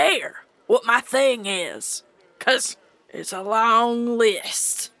y'all care what my thing is, because it's a long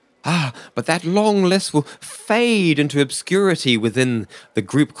list. But that long list will fade into obscurity within the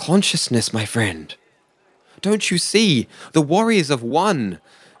group consciousness, my friend. Don't you see? The warriors of one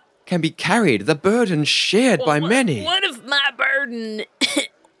can be carried, the burden shared by many. What if my burden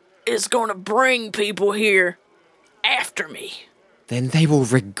is going to bring people here after me? Then they will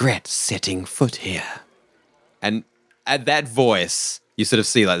regret setting foot here. And at that voice, you sort of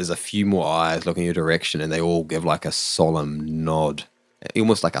see like there's a few more eyes looking your direction, and they all give like a solemn nod.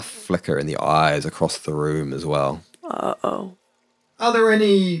 Almost like a flicker in the eyes across the room as well. Uh-oh. Are there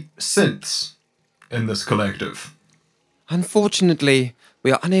any synths in this collective? Unfortunately,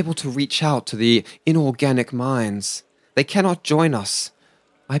 we are unable to reach out to the inorganic minds. They cannot join us.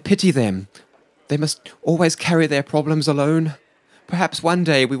 I pity them. They must always carry their problems alone. Perhaps one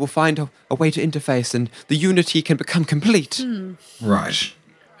day we will find a way to interface and the unity can become complete. Right.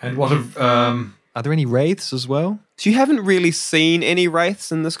 And what of, Are there any wraiths as well? So you haven't really seen any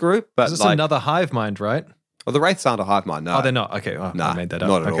wraiths in this group, but This is another hive mind, right? Well, the wraiths aren't a hive mind, no. Oh, they're not. Okay, I made that up.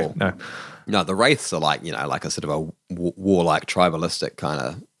 not at Okay, all. No. No, the wraiths are like, like a sort of a warlike, tribalistic kind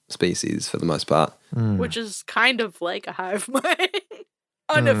of species for the most part. Which is kind of like a hive mind.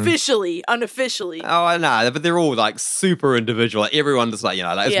 Unofficially. Oh, I know, but they're all like super individual. Like, everyone just like,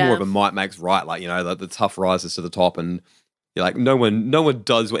 it's more of a might makes right. Like, the tough rises to the top, and you're like, no one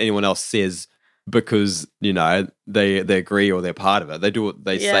does what anyone else says because, they agree or they're part of it. They do what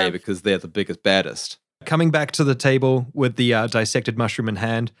they say because they're the biggest, baddest. Coming back to the table with the dissected mushroom in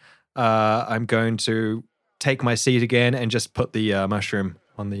hand, I'm going to take my seat again and just put the mushroom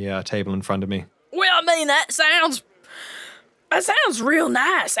on the table in front of me. Well, I mean, that sounds real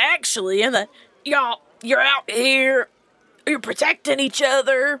nice, actually. And you're out here, you're protecting each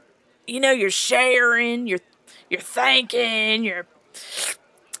other. You're sharing, you're thanking,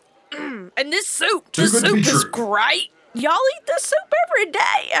 and this soup is great. Y'all eat this soup every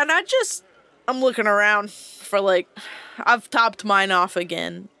day, and I'm looking around for I've topped mine off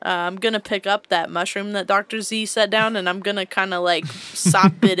again. I'm gonna pick up that mushroom that Dr. Z set down, and I'm gonna kind of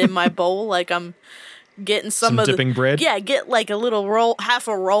sop it in my bowl, like I'm getting some of dipping bread. Yeah, get a little roll, half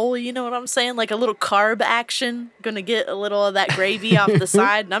a roll. You know what I'm saying? Like a little carb action. Gonna get a little of that gravy off the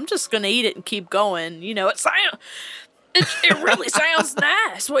side, and I'm just gonna eat it and keep going. It really sounds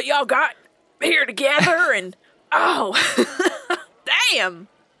nice what y'all got here together, and damn.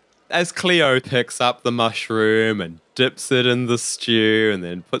 As Cleo picks up the mushroom and dips it in the stew and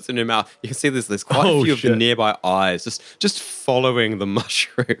then puts it in her mouth. You can see there's quite a few of the nearby eyes just following the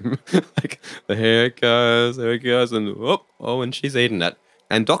mushroom. Like, here it goes, and whoop, and she's eating it.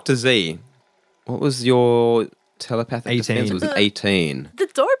 And Dr. Z, what was your telepathic 18. defense? Was it 18? The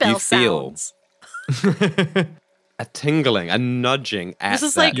doorbell You feel sounds. a tingling, a nudging at This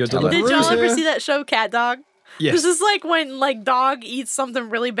is that like, Your did telepathy. y'all ever here. see that show Cat Dog? Yes. This is like when like dog eats something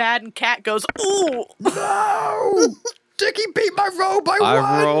really bad and cat goes, ooh. No! Dickie beat my roll by I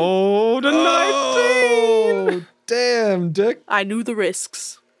one! rolled a 19. Oh, damn, Dick. I knew the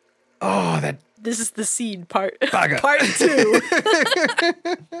risks. Oh, that... This is the seed part. Bugger. Part 2.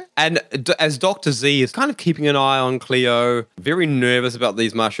 And as Dr. Z is kind of keeping an eye on Cleo, very nervous about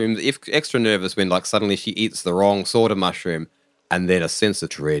these mushrooms, extra nervous when like suddenly she eats the wrong sort of mushroom, and then a sense of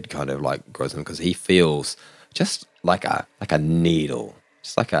dread kind of like grows in him because he feels just like a needle,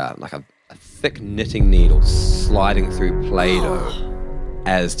 just like a thick knitting needle sliding through Play-Doh.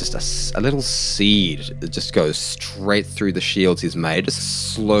 As just a little seed that just goes straight through the shields he's made,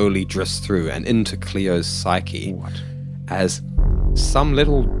 just slowly drifts through and into Cleo's psyche. What? As some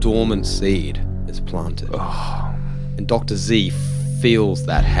little dormant seed is planted. And Dr. Z feels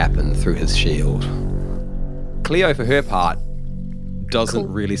that happen through his shield. Cleo, for her part,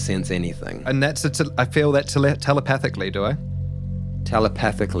 doesn't really sense anything. And that's I feel that telepathically, do I?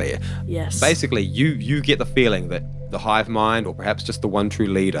 Telepathically. Yes. Basically, you get the feeling that the hive mind, or perhaps just the one true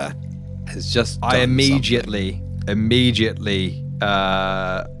leader, has just I done immediately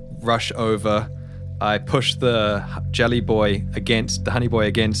rush over. I push the jelly boy against the honey boy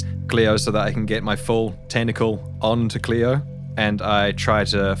against Cleo so that I can get my full tentacle onto Cleo, and I try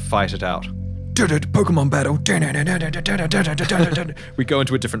to fight it out. Pokemon battle. We go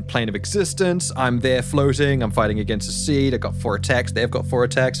into a different plane of existence. I'm there floating. I'm fighting against a seed. I've got 4 attacks. They've got 4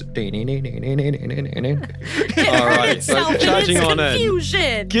 attacks. All right, so charging on in.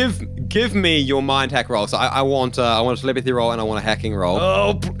 Confusion. Give me your mind hack roll. So I want a telepathy roll and I want a hacking roll.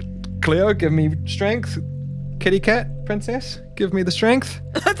 Oh, Cleo, give me strength. Kitty cat, princess, give me the strength.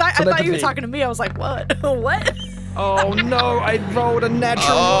 I thought you were talking to me. I was like, what? What? Oh no, I rolled a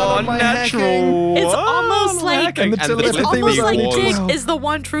natural one on my hacking. It's almost like And the it's telepathy almost was like on Dick 12. is the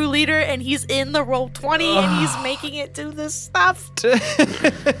one true leader, and he's in the roll 20, and he's making it do this stuff.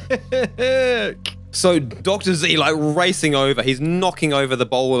 So Dr. Z, like racing over, he's knocking over the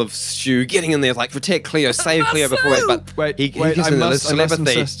bowl of stew, getting in there, like protect Cleo, save Cleo before it. But Wait, he I gives him the must telepathy.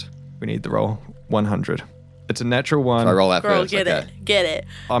 insist. We need the roll 100. It's a natural one. I roll that Girl, first. get okay. it. Get it.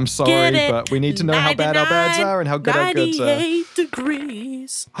 I'm Get sorry, it. but we need to know how bad our bads are and how good our goods are. 98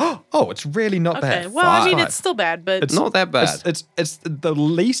 degrees. Oh, it's really not Okay, bad. well, I mean, Five. it's still bad, but It's not that bad. It's the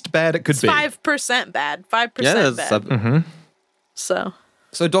least bad it could it's be. 5% bad. 5% Yeah, bad. So,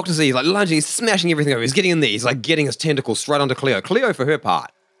 So Dr. Z, like lunging, he's smashing everything over. He's getting in there. He's like getting his tentacles straight onto Cleo. Cleo, for her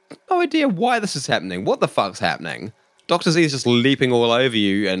part, no idea why this is happening. What the fuck's happening? Dr. Z is just leaping all over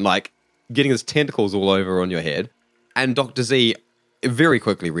you and like getting his tentacles all over on your head. And Dr. Z very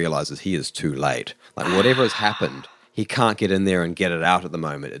quickly realizes he is too late. Like whatever has happened, he can't get in there and get it out at the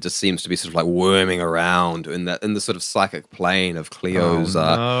moment. It just seems to be sort of like worming around in the sort of psychic plane of Cleo's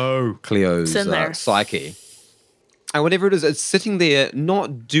It's in there. psyche. And whatever it is, it's sitting there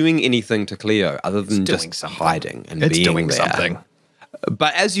not doing anything to Cleo other than just hiding and It's being doing there. something.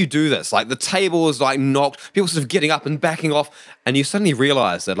 But as you do this, like the table is like knocked, people sort of getting up and backing off, and you suddenly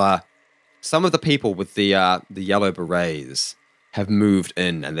realize that some of the people with the yellow berets have moved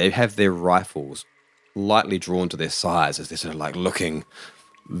in, and they have their rifles lightly drawn to their sides as they're sort of like looking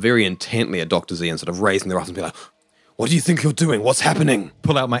very intently at Dr. Z and sort of raising their rifles and be like, "What do you think you're doing? What's happening?"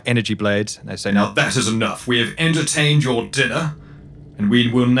 Pull out my energy blades and I say, Now "No, that is enough. We have entertained your dinner, and we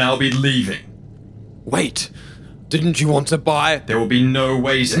will now be leaving. Wait, didn't you want to buy? There will be no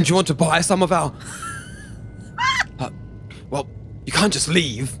waiting. Didn't you want to buy some of our? Well, you can't just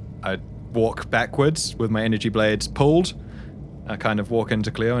leave. I walk backwards with my energy blades pulled. I kind of walk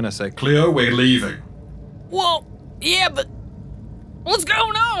into Cleo and I say, Cleo, we're leaving. well, yeah, but what's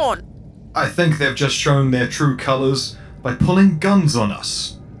going on? I think they've just shown their true colors by pulling guns on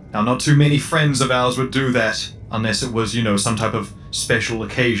us. Now, not too many friends of ours would do that unless it was, some type of special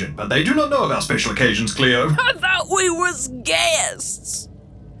occasion. But they do not know about special occasions, Cleo. I thought we was guests.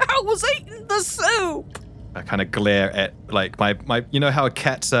 I was eating the soup. I kind of glare at like my you know how a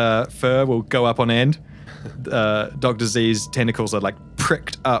cat's fur will go up on end? Dr. Z's tentacles are like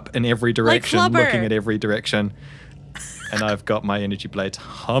pricked up in every direction, Flubber. looking at every direction. And I've got my energy blades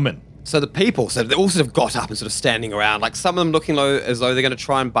humming. So the people, they all sort of got up and sort of standing around, like some of them looking as though they're going to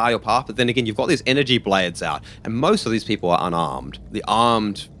try and bar your path, but then again, you've got these energy blades out, and most of these people are unarmed. The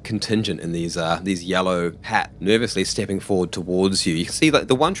armed contingent in these yellow hat nervously stepping forward towards you. You can see that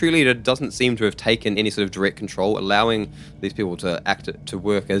the One True Leader doesn't seem to have taken any sort of direct control, allowing these people to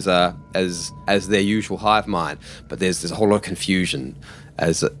work as their usual hive mind. But there's a whole lot of confusion,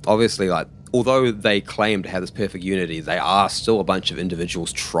 as obviously, like, although they claim to have this perfect unity, they are still a bunch of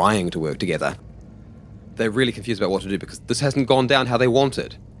individuals trying to work together. They're really confused about what to do because this hasn't gone down how they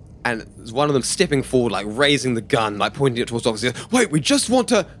wanted. And there's one of them stepping forward, like raising the gun, like pointing it towards Doctor Z. Wait, we just want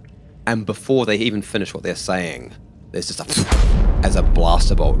to... And before they even finish what they're saying, there's just as a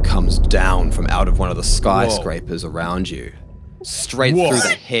blaster bolt comes down from out of one of the skyscrapers around you, straight through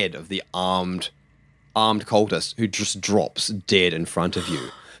the head of the armed cultist, who just drops dead in front of you.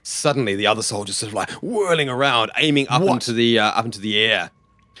 Suddenly, the other soldiers sort of like whirling around, aiming up into the air,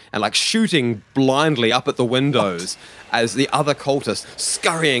 and like shooting blindly up at the windows as the other cultists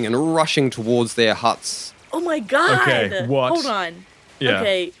scurrying and rushing towards their huts. Oh my god! Okay, what? Hold on. Yeah.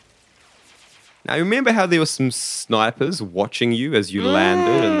 Okay. Now, remember how there were some snipers watching you as you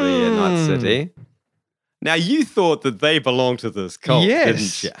landed in the Night City? Now, you thought that they belonged to this cult,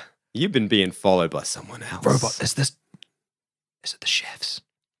 didn't you? You've been being followed by someone else. Robot, is it the chefs?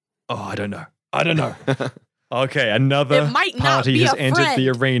 Oh, I don't know. Okay, another It might not party be has a entered friend. the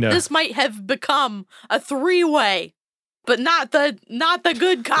arena. This might have become a three-way, but not the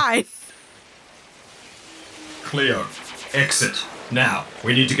good kind. Cleo, exit. Now.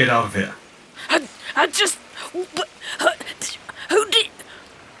 We need to get out of here. I just... Who did...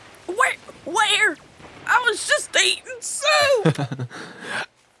 Where? I was just eating soup!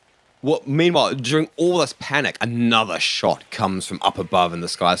 Well, meanwhile, during all this panic, another shot comes from up above in the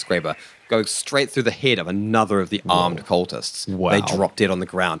skyscraper, going straight through the head of another of the armed cultists. Wow. They drop dead on the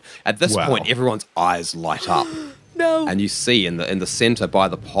ground. At this point, everyone's eyes light up. No. And you see in the center by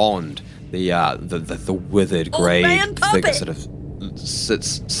the pond, the withered grey man figure puppet. sort of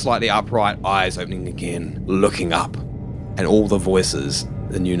sits slightly upright, eyes opening again, looking up, and all the voices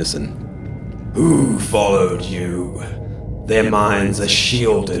in unison. Who followed you? Their minds are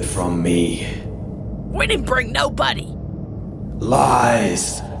shielded from me. We didn't bring nobody.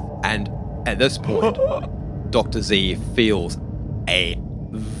 Lies. And at this point, Dr. Z feels a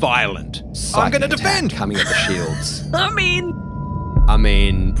violent psychic gonna attack defend. coming at the shields. I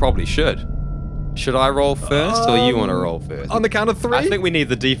mean, probably should. Should I roll first, or you want to roll first? On the count of 3? I think we need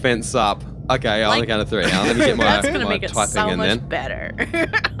the defense up. Okay, on the count of 3. Now let me get my, that's gonna my make it typing so in much then. better.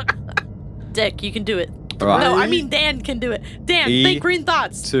 Dick, you can do it. All right. No, I mean Dan can do it. Dan, think green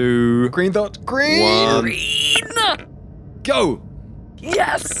thoughts. 2, Green thought. Green. 1, Green. go!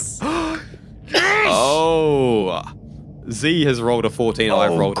 Yes. Oh, Z has rolled a 14.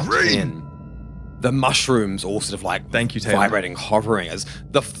 I've rolled a 10. The mushrooms all sort of like Thank you, Taylor. vibrating, hovering as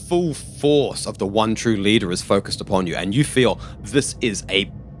the full force of the One True Leader is focused upon you, and you feel this is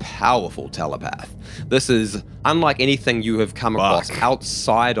a powerful telepath. This is unlike anything you have come across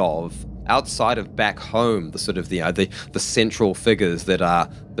outside of back home. The sort of the central figures that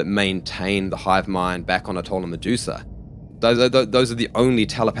maintain the hive mind back on Atoll and Medusa. Those are the only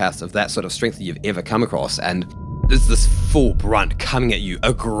telepaths of that sort of strength that you've ever come across, and there's this full brunt coming at you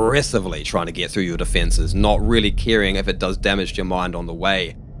aggressively, trying to get through your defenses, not really caring if it does damage to your mind on the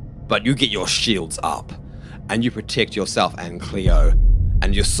way. But you get your shields up, and you protect yourself and Cleo,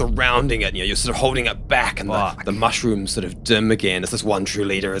 and you're surrounding it, you're sort of holding it back, and the mushrooms sort of dim again as this One True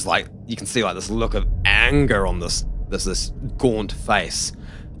Leader is like, you can see like this look of anger on this gaunt face.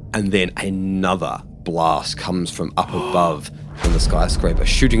 And then another blast comes from up above in the skyscraper,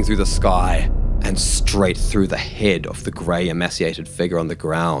 shooting through the sky and straight through the head of the grey emaciated figure on the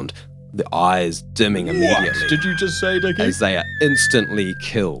ground, the eyes dimming immediately. What did you just say, Dickie? As they are instantly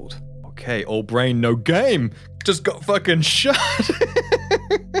killed. Okay, all brain, no game. Just got fucking shot.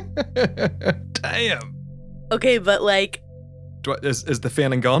 Damn. Okay, but like, Is the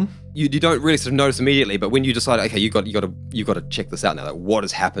feeling gone? You don't really sort of notice immediately, but when you decide, okay, you got to check this out now. Like, what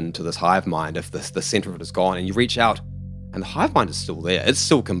has happened to this hive mind if the center of it is gone? And you reach out, and the hive mind is still there. It's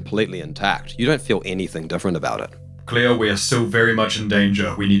still completely intact. You don't feel anything different about it. Cleo, we are still very much in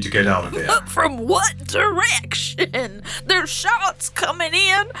danger. We need to get out of here. from what direction? There's shots coming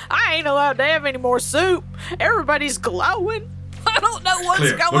in. I ain't allowed to have any more soup. Everybody's glowing. I don't know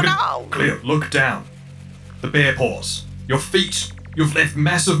what's Cleo, going on. Cleo, look down. The bear paws. Your feet. You've left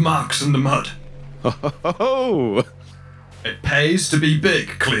massive marks in the mud. Oh! It pays to be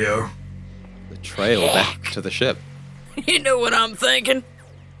big, Cleo. The trail back to the ship. You know what I'm thinking?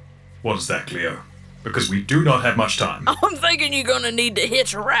 What is that, Cleo? Because we do not have much time. I'm thinking you're gonna need to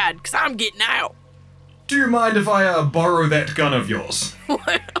hitch a ride, because I'm getting out. Do you mind if I borrow that gun of yours?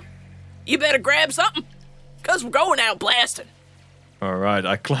 You better grab something, because we're going out blasting. All right,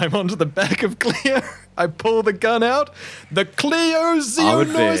 I climb onto the back of Cleo. I pull the gun out. The Cleo Zeo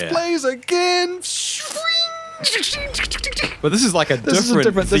noise plays again. But this is like a This is a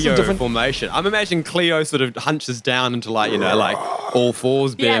different different- Theo formation. I'm imagining Cleo sort of hunches down into like, like all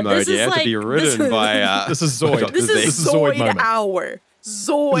fours bear Yeah, mode, this is to like- be ridden by... This is Zoid. Dr. This Z. is Zoid Zoid moment. hour.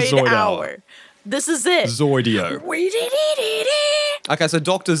 Zoid Zoid hour. hour. This is it. Zoidio. Okay, so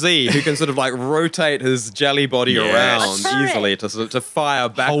Dr. Z, who can sort of like rotate his jelly body around That's right. easily to fire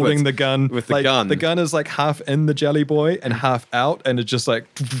backwards. Holding the gun. With the like, gun. The gun is like half in the Jelly Boy and half out, and it's just like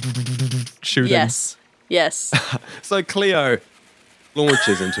shooting. Yes. Yes. So Cleo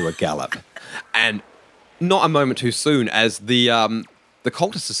launches into a gallop. And not a moment too soon as the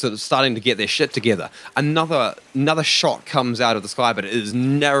cultists are sort of starting to get their shit together. Another shot comes out of the sky, but it is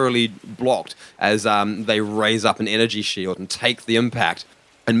narrowly blocked as they raise up an energy shield and take the impact.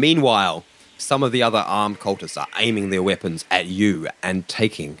 And meanwhile, some of the other armed cultists are aiming their weapons at you and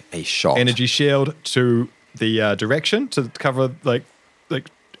taking a shot. Energy shield to the direction to cover like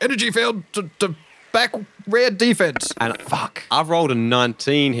energy field to back rear defense. And fuck, I've rolled a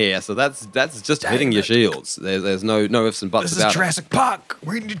 19 here, so that's just hitting your shields. There's no ifs and buts This is about Jurassic Park.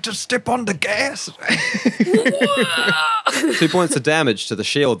 We need to step on the gas. it. 2 points of damage to the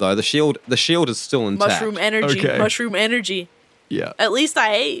shield, though. The shield is still intact. Mushroom energy. Okay. Mushroom energy. Yeah. At least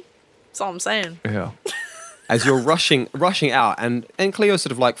I ate. That's all I'm saying. Yeah. As you're rushing out, and Cleo's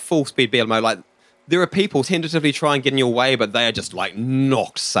sort of like full speed bear mode, like there are people tentatively trying to get in your way, but they are just like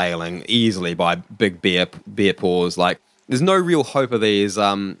knocked sailing easily by big bear paws. Like there's no real hope of these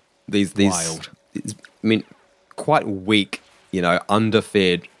Wild. I mean, quite weak,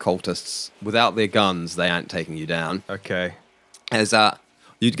 underfed cultists. Without their guns, they aren't taking you down. Okay. As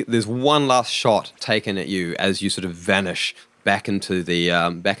there's one last shot taken at you as you sort of vanish back into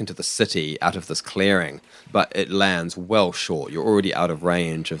the city out of this clearing, but it lands well short. You're already out of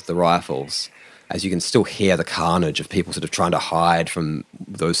range of the rifles, as you can still hear the carnage of people sort of trying to hide from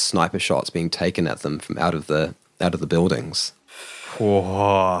those sniper shots being taken at them from out of the buildings.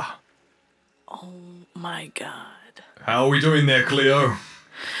 Whoa. My God. How are we doing there, Cleo?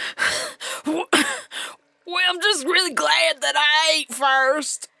 Well, I'm just really glad that I ate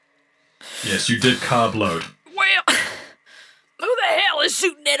first. Yes, you did carb load. Well, who the hell is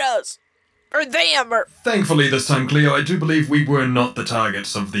shooting at us? Or them, or... Thankfully, this time, Cleo, I do believe we were not the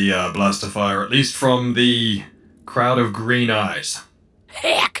targets of the blaster fire, at least from the crowd of green eyes.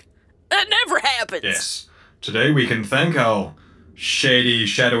 Heck! That never happens! Yes. Today we can thank our shady,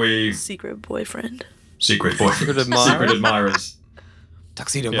 shadowy, Secret boyfriend. secret boyfriend. Secret admirer? Secret admirers.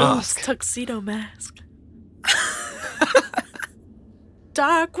 Tuxedo Yeah. mask. Tuxedo mask.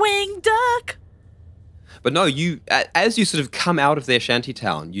 Darkwing Duck! But no, as you sort of come out of their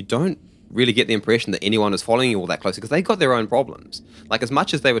shantytown, you don't really get the impression that anyone is following you all that closely because they got their own problems. Like, as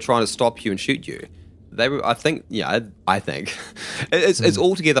much as they were trying to stop you and shoot you, they were, I think it's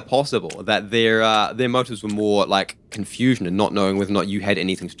altogether possible that their motives were more like confusion and not knowing whether or not you had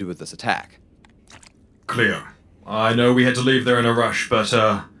anything to do with this attack. Cleo, I know we had to leave there in a rush, but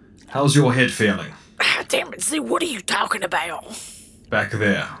how's your head feeling? Ah, damn it, Z, what are you talking about? Back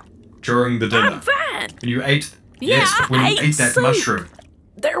there, during the dinner. I'm fine. When you ate... Yeah, yes, but when I you ate ate that soup. mushroom.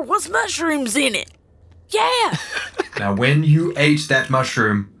 There was mushrooms in it. Yeah. Now, when you ate that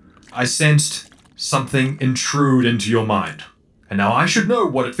mushroom, I sensed something intrude into your mind. And now I should know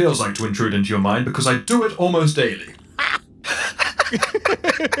what it feels like to intrude into your mind because I do it almost daily.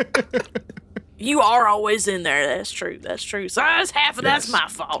 You are always in there. That's true. That's true. So that's half of that's Yes. my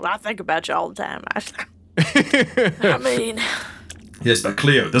fault. I think about you all the time. I mean, Yes, but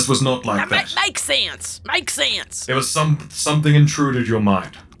Cleo, this was not like that. makes sense. Makes sense. There was something intruded your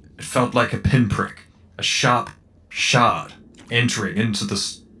mind. It felt like a pinprick, a sharp shard entering into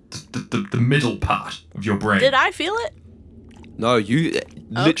the middle part of your brain. Did I feel it? No,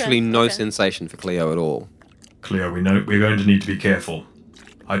 literally no okay. sensation for Cleo at all. Cleo, we know we're going to need to be careful.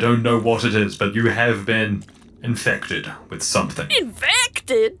 I don't know what it is, but you have been infected with something.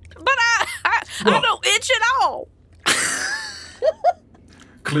 Infected? But I Well- don't itch at all.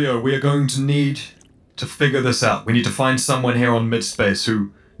 Cleo, we are going to need to figure this out. We need to find someone here on Midspace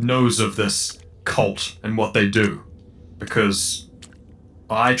who knows of this cult and what they do. Because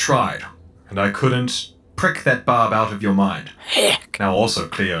I tried, and I couldn't prick that barb out of your mind. Heck. Now also,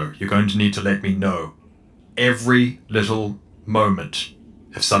 Cleo, you're going to need to let me know every little moment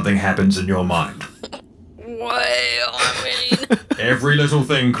if something happens in your mind. Well, I mean, Every little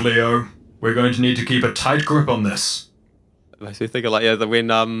thing, Cleo. We're going to need to keep a tight grip on this. makes me think of like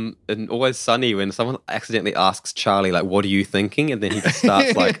when in Always Sunny when someone accidentally asks Charlie like what are you thinking, and then he just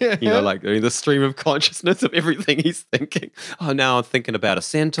starts like like doing the stream of consciousness of everything he's thinking. Oh, now I'm thinking about a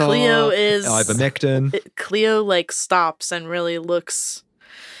centaur. Cleo is ivermectin. Cleo like stops and really looks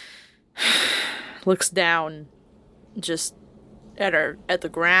down, just at the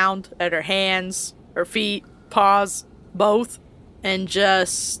ground, at her hands, her feet, paws, both, and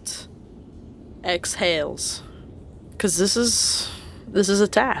just exhales. Cause this is a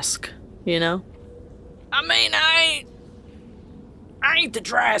task, you know? I mean, I ain't the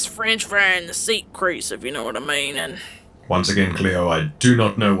driest French fry in the seat crease, if you know what I mean, and... Once again, Cleo, I do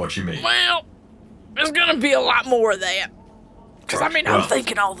not know what you mean. Well, there's gonna be a lot more of that. Cause Right, I'm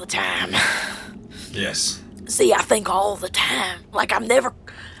thinking all the time. Yes. See, I think all the time. Like, I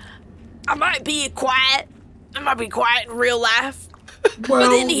might be quiet in real life, Well,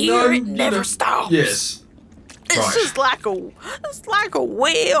 but in here, no, it never stops. Yes. It's Right. just like a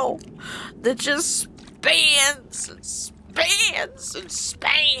wheel that just spins and spins and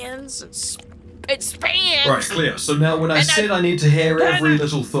spins and spins. Right, Cleo. So now when I said I need to hear every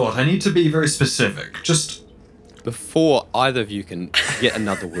little thought, I need to be very specific. Just... Before either of you can get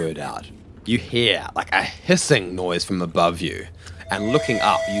another word out, you hear like a hissing noise from above you, and looking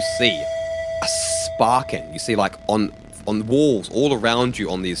up, you see a sparking. You see like on walls all around you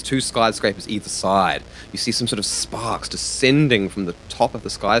on these two skyscrapers either side, you see some sort of sparks descending from the top of the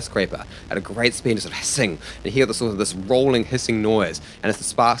skyscraper at a great speed, sort of hissing, and you hear this rolling hissing noise. And as the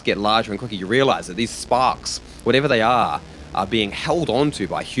sparks get larger and quicker, you realize that these sparks, whatever they are being held onto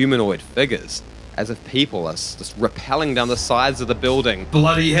by humanoid figures, as if people are just rappelling down the sides of the building.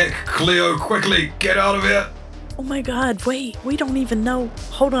 Bloody heck, Cleo, quickly, get out of here! Oh my god, wait, we don't even know.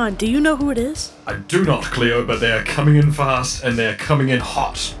 Hold on, do you know who it is? I do not, Cleo, but they are coming in fast and they're coming in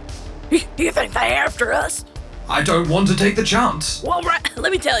hot. You think they're after us? I don't want to take the chance. Well, right,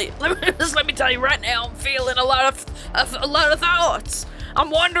 let me tell you. Let me tell you right now. I'm feeling a lot of thoughts. I'm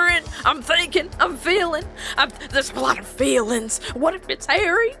wondering. I'm thinking. I'm feeling. There's a lot of feelings. What if it's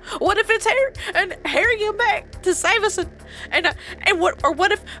Harry? What if it's Harry? And Harry came back to save us?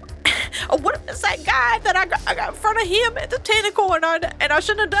 What if it's that guy that I got in front of him at the tentacle and I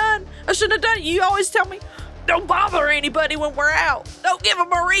shouldn't have done. You always tell me, don't bother anybody when we're out. Don't give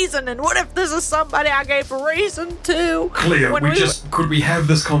them a reason. And what if this is somebody I gave a reason to? Cleo, could we have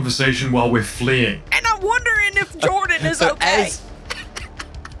this conversation while we're fleeing? And I'm wondering if Jordan is okay.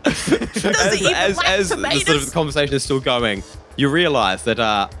 As the sort of conversation is still going, you realize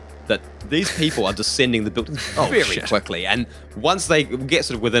that these people are descending the building very quickly, and once they get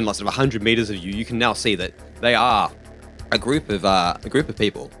sort of within like sort of 100 meters of you, you can now see that they are a group of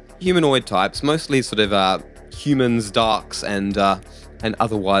people, humanoid types, mostly sort of humans, darks, and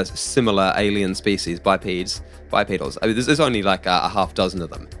otherwise similar alien species, bipedals. I mean, there's only like a half dozen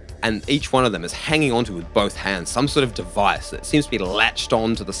of them. And each one of them is hanging onto with both hands some sort of device that seems to be latched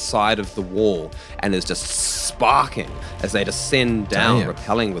onto the side of the wall and is just sparking as they descend down,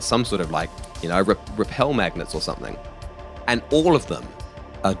 repelling with some sort of like, repel magnets or something. And all of them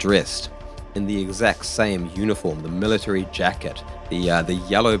are dressed in the exact same uniform, the military jacket, the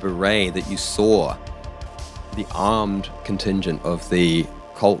yellow beret that you saw the armed contingent of the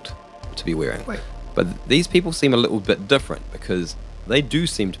cult to be wearing. But these people seem a little bit different because they do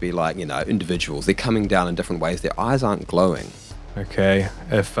seem to be like, individuals. They're coming down in different ways. Their eyes aren't glowing. Okay,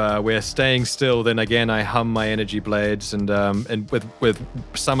 if we're staying still, then again I hum my energy blades and with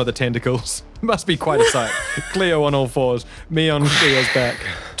some of the tentacles. Must be quite a sight. Cleo on all fours, me on Cleo's back,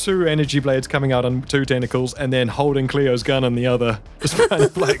 2 energy blades coming out on 2 tentacles, and then holding Cleo's gun on the other. It's kind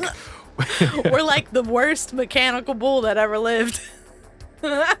of like... We're like the worst mechanical bull that ever lived.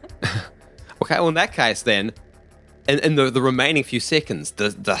 Okay, well in that case then, in the remaining few seconds,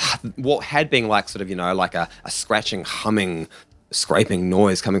 the what had been like sort of, like a scratching, humming, scraping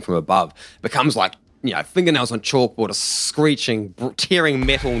noise coming from above becomes like, fingernails on chalkboard, a screeching, tearing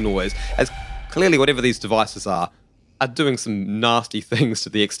metal noise, as clearly whatever these devices are doing some nasty things to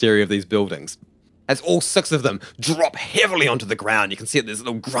the exterior of these buildings. As all 6 of them drop heavily onto the ground, you can see that there's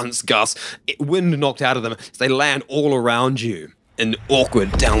little grunts, gusts, wind knocked out of them as they land all around you in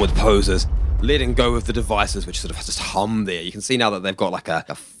awkward downward poses, letting go of the devices which sort of just hum there. You can see now that they've got like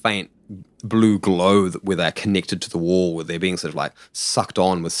a faint blue glow where they're connected to the wall, where they're being sort of like sucked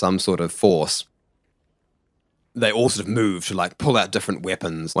on with some sort of force. They all sort of move to like pull out different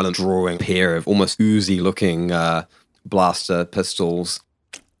weapons, one of them drawing a pair of almost oozy looking blaster pistols.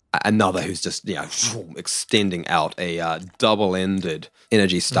 Another who's just, extending out a double-ended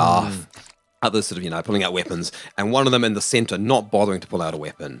energy staff. Others sort of, pulling out weapons. And one of them in the center, not bothering to pull out a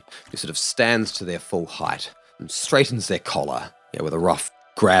weapon, who sort of stands to their full height, and straightens their collar, with a rough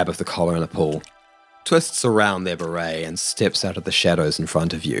grab of the collar and a pull, twists around their beret and steps out of the shadows in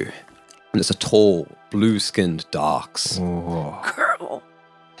front of you. And it's a tall, blue-skinned Darks. Girl.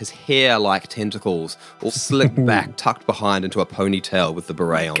 His hair like tentacles, all slicked back, tucked behind into a ponytail with the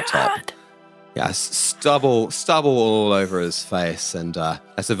beret on top. Yeah, stubble all over his face, and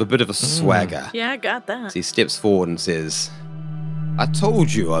as if a bit of a swagger. Yeah, I got that. As he steps forward and says, "I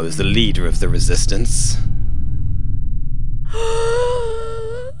told you I was the leader of the resistance."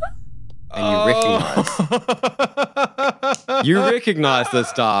 And you recognize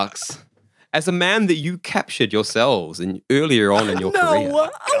this, Darks, as a man that you captured yourselves earlier on in your career. Oh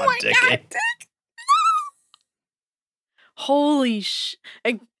my God, Dick. Holy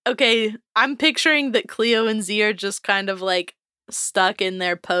Okay, I'm picturing that Cleo and Z are just kind of like stuck in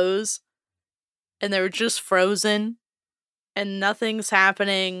their pose, and they're just frozen, and nothing's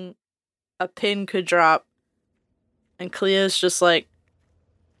happening. A pin could drop, and Cleo's just like,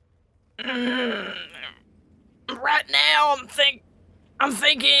 right now I'm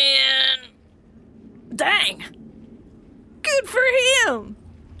thinking, dang, good for him.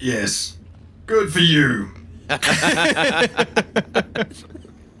 Yes, good for you.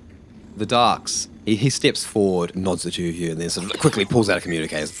 The Darks, he steps forward, nods at you, and then sort of quickly pulls out a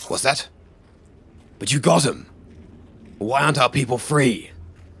communicator. "What's that? But you got him. Why aren't our people free?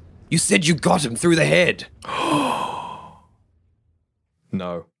 You said you got him through the head."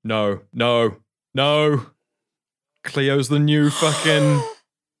 No. Cleo's the new fucking...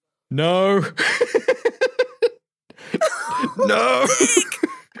 No. No.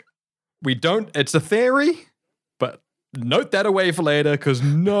 We don't... It's a theory, but note that away for later, because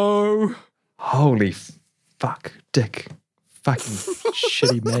no. Holy fuck, Dick. Fucking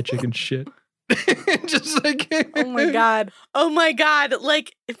shitty magic and shit. Just like... Oh my god,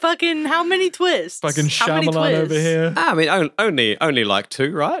 like, fucking how many twists? Fucking Shyamalan over here. I mean, only like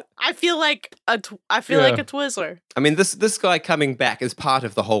 2, right? I feel like a Twizzler. I mean, this guy coming back is part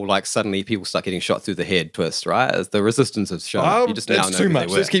of the whole, like, suddenly people start getting shot through the head twist, right? As the resistance has shown. You just now know it's too who much.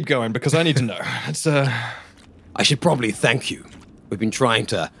 they were. Let's keep going, because I need to know. It's I should probably thank you. We've been trying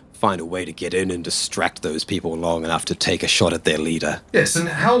to find a way to get in and distract those people long enough to take a shot at their leader. Yes, and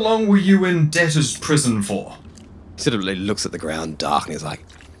how long were you in debtor's prison for? He sort of looks at the ground dark and he's like,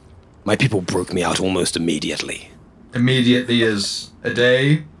 "My people broke me out almost immediately." Immediately as a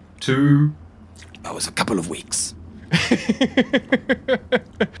day? 2? It was a couple of weeks.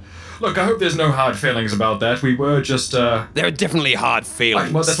 Look, I hope there's no hard feelings about that. We were just, There are definitely hard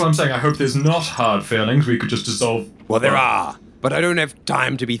feelings. Well, that's what I'm saying. I hope there's not hard feelings. We could just dissolve... Well, there are, but I don't have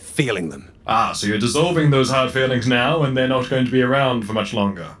time to be feeling them. Ah, so you're dissolving those hard feelings now, and they're not going to be around for much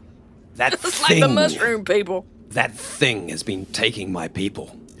longer. That It's thing... like the mushroom people. That thing has been taking my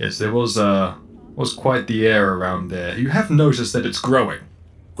people. Yes, there was quite the air around there. You have noticed that it's growing.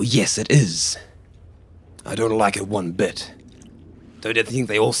 Well, yes, it is. I don't like it one bit. Don't you think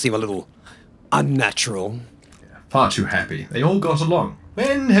they all seem a little unnatural? Yeah, far too happy. They all got along.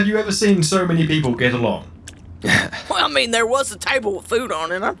 When have you ever seen so many people get along? Well, I mean, there was a table with food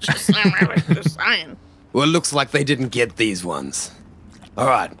on it. I'm just saying. Well, it looks like they didn't get these ones. All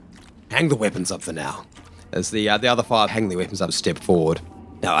right, hang the weapons up for now. As the other 5 hang their weapons up and step forward.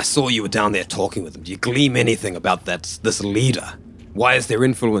 Now, I saw you were down there talking with them. Do you glean anything about this leader? Why is their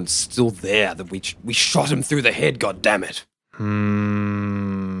influence still there that we shot him through the head, goddammit?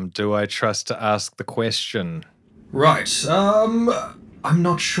 Do I trust to ask the question? Right, I'm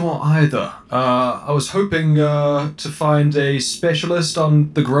not sure either. I was hoping to find a specialist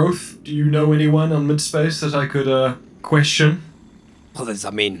on the growth. Do you know anyone on Midspace that I could question? Well,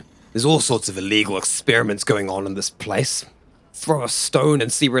 there's all sorts of illegal experiments going on in this place. Throw a stone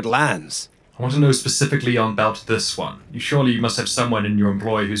and see where it lands. I want to know specifically about this one. You must have someone in your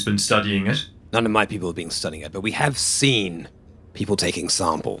employ who's been studying it. None of my people have been studying it, but we have seen people taking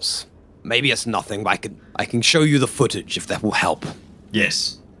samples. Maybe it's nothing, but I can show you the footage if that will help.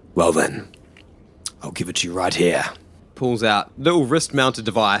 Yes. Well then, I'll give it to you right here. Pulls out little wrist-mounted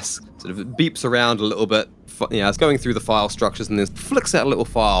device, sort of beeps around a little bit. It's going through the file structures and then flicks out a little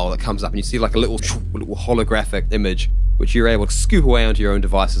file that comes up and you see like a little holographic image which you're able to scoop away onto your own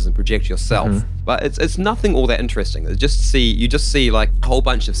devices and project yourself. Mm-hmm. But it's nothing all that interesting. You just see like a whole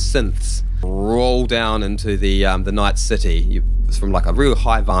bunch of synths roll down into the night city. It's from like a real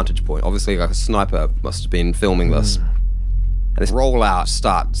high vantage point. Obviously, like a sniper must have been filming this. And this roll out,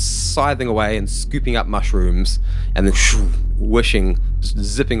 start scything away and scooping up mushrooms, and then whooshing,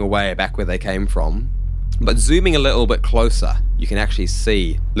 zipping away back where they came from. But zooming a little bit closer, you can actually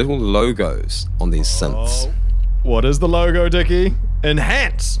see little logos on these synths. What is the logo, Dickie?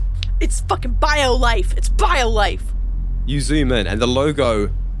 Enhance! It's fucking BioLife. It's BioLife. You zoom in, and the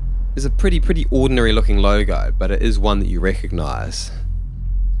logo is a pretty ordinary looking logo, but it is one that you recognize.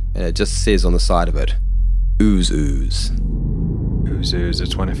 And it just says on the side of it, Ooze Ooze. Ooze Ooze,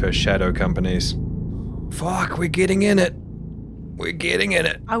 it's one of her shadow companies. Fuck, we're getting in it. We're getting in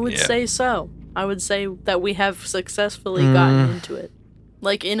it. I would Yeah. say so. I would say that we have successfully gotten into it.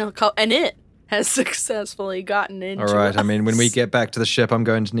 Like and it has successfully gotten into it. All right, I mean, when we get back to the ship, I'm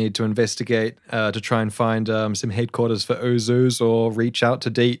going to need to investigate to try and find some headquarters for Ooze Ooze or reach out to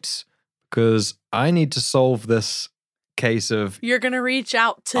Deets, because I need to solve this case of... You're going to reach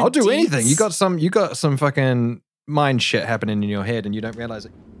out to I'll do Deets? anything. You got some fucking mind shit happening in your head and you don't realize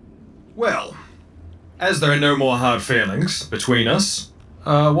it. Well, as there are no more hard feelings between us,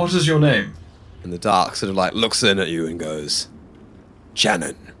 what is your name? And the dark sort of like looks in at you and goes,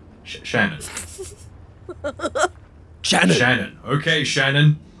 Shannon. Shannon. Shannon. Shannon. Okay,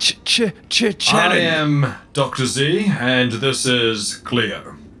 Shannon. I Shannon. am Dr. Z, and this is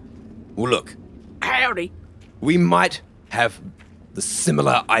Cleo. Well, look, Howdy. we might have the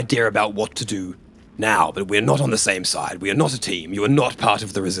similar idea about what to do now, but we're not on the same side. We are not a team. You are not part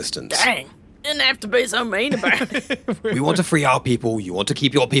of the resistance. Dang. Didn't have to be so mean about it. We want to free our people. You want to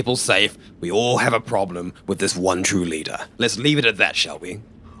keep your people safe. We all have a problem with this one true leader. Let's leave it at that, shall we?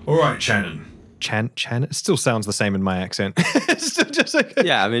 All right, Shannon. Chan, it still sounds the same in my accent. It's still just like...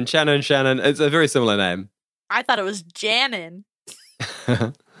 Yeah, I mean, Shannon, it's a very similar name. I thought it was Janin.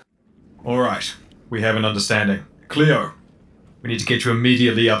 All right, we have an understanding. Cleo, we need to get you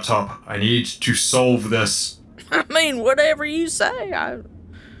immediately up top. I need to solve this. I mean, whatever you say.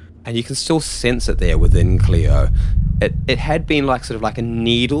 And you can still sense it there within Cleo. It had been like sort of like a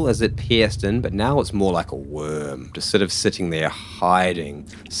needle as it pierced in, but now it's more like a worm, just sort of sitting there hiding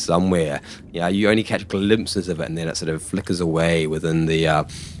somewhere. Yeah, you only catch glimpses of it, and then it sort of flickers away within the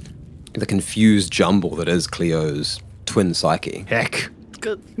confused jumble that is Cleo's twin psyche. Heck.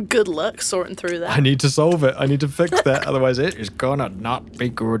 Good luck sorting through that. I need to solve it. I need to fix that. Otherwise, it is gonna not be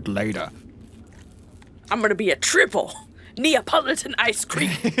good later. I'm going to be a triple Neapolitan ice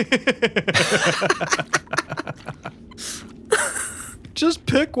cream. Just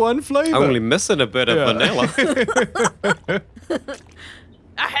pick one flavor. I'm only missing a bit of vanilla.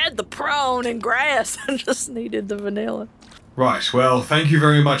 I had the prawn and grass. I just needed the vanilla. Right, well, thank you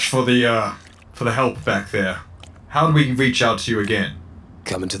very much for the help back there. How do we reach out to you again?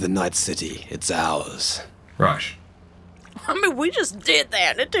 Come into the Night City. It's ours. Right. I mean, we just did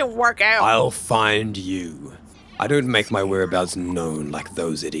that. It didn't work out. I'll find you. I don't make my whereabouts known like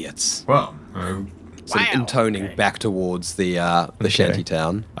those idiots. Well, Sort of intoning back towards the shanty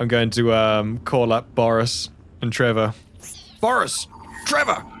town. I'm going to call up Boris and Trevor. Boris!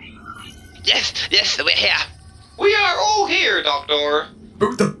 Trevor! Yes, we're here. We are all here, Doctor.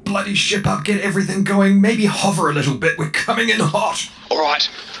 boot the bloody ship up, get everything going, maybe hover a little bit. We're coming in hot. All right,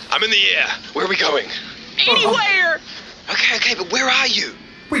 I'm in the air. Where are we going? Anywhere! Okay, but where are you?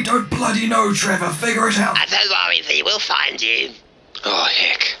 We don't bloody know, Trevor. Figure it out. Don't worry, Z, we'll find you. Oh,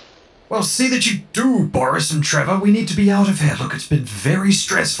 heck. Well, see that you do, Boris and Trevor. We need to be out of here. Look, it's been very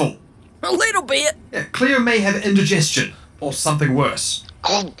stressful. A little bit. Yeah, Cleo may have indigestion, or something worse.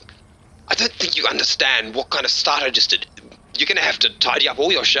 Oh, I don't think you understand what kind of start I just did. You're going to have to tidy up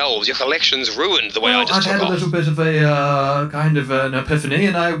all your shelves. Your collection's ruined the way I Well, just I've took had off. a little bit of a kind of an epiphany,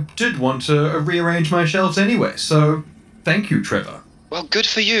 and I did want to rearrange my shelves anyway, so thank you, Trevor. Well, good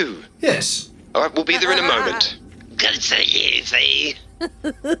for you. Yes. All right, we'll be there in a moment. Good for you, Z.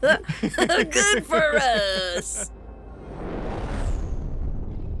 Good for us.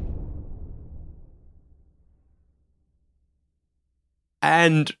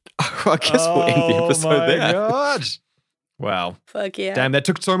 And I guess we'll end the episode there. God. Wow. Fuck yeah. Damn, that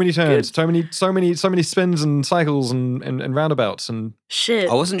took so many turns, so many spins and cycles and roundabouts and Shit.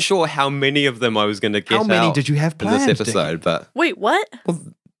 I wasn't sure how many of them I was going to get How many out did you have in this planned, episode, but Wait, what?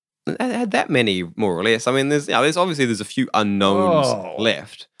 I had that many more or less. I mean, there's obviously there's a few unknowns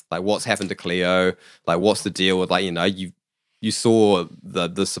left. Like what's happened to Cleo? Like what's the deal with you saw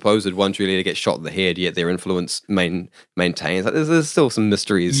the supposed one true leader get shot in the head, yet their influence maintains. Like, there's still some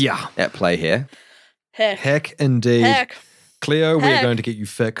mysteries at play here. Heck indeed. Heck. Cleo, we are Heck. going to get you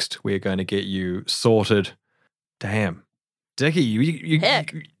fixed. We are going to get you sorted. Damn. Dickie, you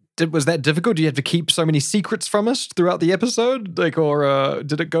Heck. was that difficult? Do you have to keep so many secrets from us throughout the episode? Like, or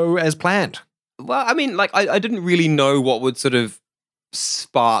did it go as planned? Well, I mean, like I didn't really know what would sort of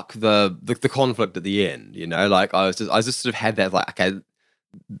spark the conflict at the end. You know, like I just sort of had that like, okay,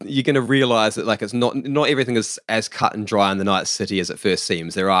 you're going to realize that like it's not everything is as cut and dry in the Night City as it first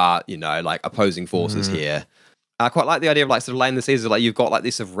seems. There are like opposing forces here. I quite like the idea of like sort of laying the seeds of like you've got like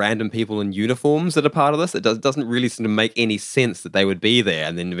these sort of random people in uniforms that are part of this. It doesn't really sort of make any sense that they would be there,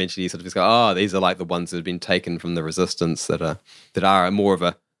 and then eventually you sort of just go, oh, these are like the ones that have been taken from the resistance that are more of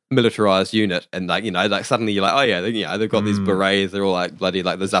a militarized unit, and like like suddenly you're like, oh yeah, they've got these berets. They're all like bloody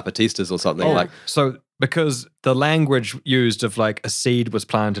like the Zapatistas or something. Oh, like so because the language used of like a seed was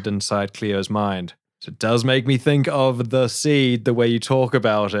planted inside Cleo's mind, so it does make me think of the seed the way you talk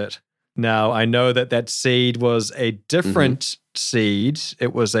about it. Now, I know that seed was a different seed.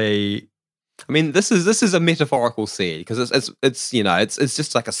 It was I mean, this is a metaphorical seed because it's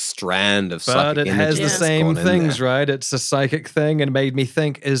just like a strand of psychic but it energy has the that's same gone in things, there. right? It's a psychic thing, and it made me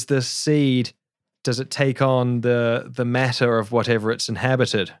think: is this seed? Does it take on the matter of whatever it's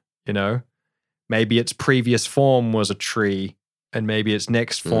inhabited? Maybe its previous form was a tree, and maybe its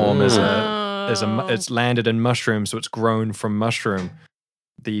next form is it's landed in mushroom, so it's grown from mushroom.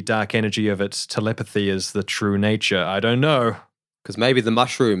 The dark energy of its telepathy is the true nature. I don't know. Because maybe the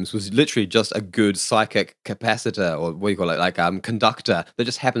mushrooms was literally just a good psychic capacitor, or what do you call it, like conductor that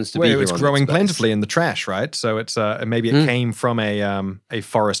just happens to be here it's on growing that space. plentifully in the trash, right? So it's maybe it came from a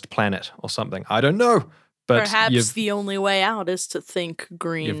forest planet or something. I don't know. But perhaps the only way out is to think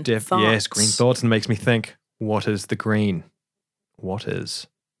green thoughts. Yes, green thoughts, and it makes me think: what is the green? What is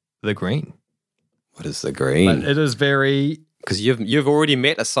the green? What is the green? But it is very. Because you've already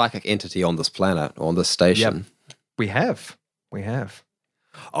met a psychic entity on this planet, on this station. Yep. We have.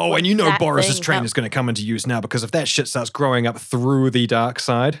 Oh, and Boris's train is going to come into use now, because if that shit starts growing up through the dark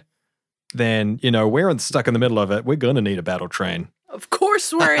side, then, we're stuck in the middle of it. We're going to need a battle train. Of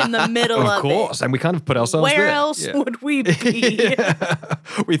course we're in the middle of it. Of course, and we kind of put ourselves Where there. else would we be?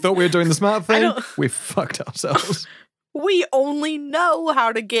 We thought we were doing the smart thing. We fucked ourselves. We only know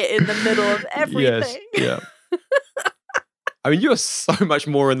how to get in the middle of everything. Yes, yeah. I mean, you are so much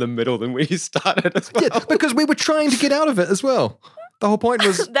more in the middle than when you started as well. Yeah, because we were trying to get out of it as well. The whole point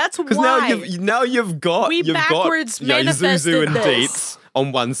was that's why. Because now you've got Zuzu and Dietz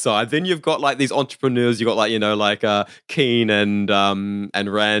on one side. Then you've got like these entrepreneurs. You've got like Keen and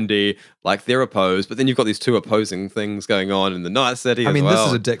Randy. Like they're opposed, but then you've got these two opposing things going on in the Night City. I mean, as well.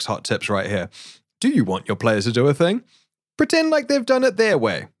 this is a Dick's Hot Tips right here. Do you want your players to do a thing? Pretend like they've done it their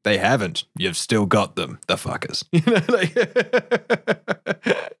way. They haven't. You've still got them, the fuckers.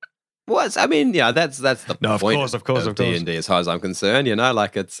 What? I mean, that's the point. Of course. D&D, as far as I'm concerned,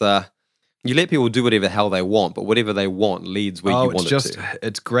 like it's you let people do whatever the hell they want, but whatever they want leads where you want it to.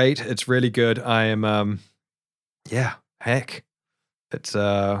 It's great. It's really good. I am, heck, it's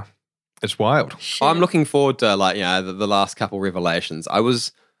wild. Shit. I'm looking forward to the last couple revelations. I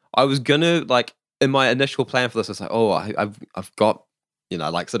was gonna in my initial plan for this, I was like, I've got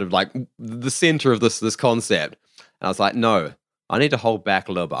sort of like the center of this concept, and I was like, no. I need to hold back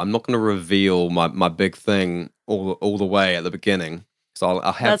a little bit. I'm not going to reveal my big thing all the way at the beginning. So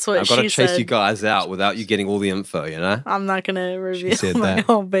I've got to chase you guys out without you getting all the info, I'm not going to reveal my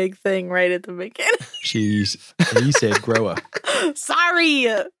whole big thing right at the beginning. He said grower. Sorry.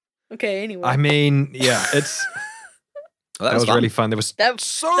 Okay, anyway. I mean, yeah, it's... That was really fun. There was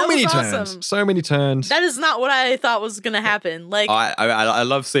so many turns. Awesome. So many turns. That is not what I thought was going to happen. Like I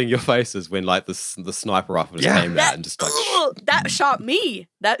love seeing your faces when the sniper rifle just came out and just like that shot me.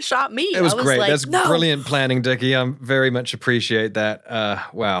 It was great. That's brilliant planning, Dickie. I very much appreciate that.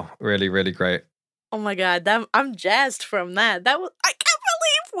 Wow, really, really great. Oh my god, I'm jazzed from that. I can't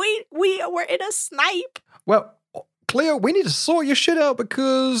believe we were in a snipe. Well, Cleo, we need to sort your shit out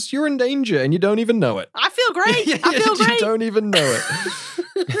because you're in danger and you don't even know it. I feel great. I feel great. You don't even know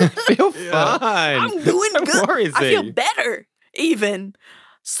it. feel fine. I'm doing good. Worries, I feel better, even.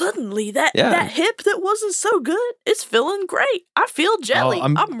 Suddenly, that hip that wasn't so good is feeling great. I feel jelly.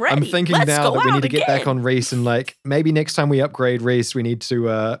 I'm ready. I'm thinking Let's now go that we out need to get back again. on Reese and maybe next time we upgrade Reese, we need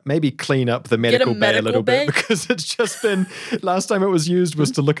to maybe clean up the medical bay a little bit, because it's just been, last time it was used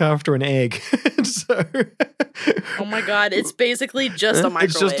was to look after an egg. So oh my god, it's basically just a microwave.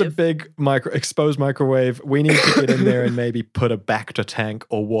 It's just a big exposed microwave. We need to get in there and maybe put a Bacta tank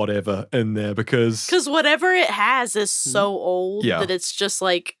or whatever in there, because whatever it has is so old that it's just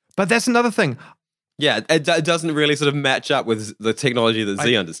like. But that's another thing. Yeah, it doesn't really sort of match up with the technology that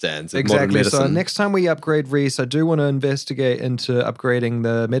Z understands. Exactly. Modern medicine. So next time we upgrade Reese, I do want to investigate into upgrading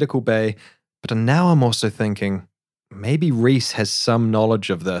the medical bay. But now I'm also thinking maybe Reese has some knowledge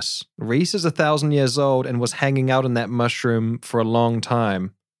of this. Reese is 1,000 years old and was hanging out in that mushroom for a long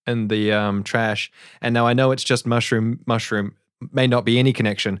time in the trash. And now I know it's just mushroom. May not be any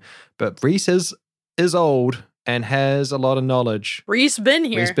connection, but Reese is old and has a lot of knowledge. Reese been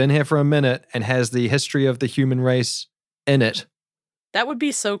here. He's been here for a minute and has the history of the human race in it. That would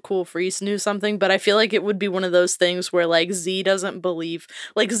be so cool if Reese knew something, but I feel like it would be one of those things where like Z doesn't believe,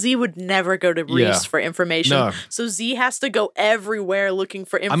 like Z would never go to Reese for information. No. So Z has to go everywhere looking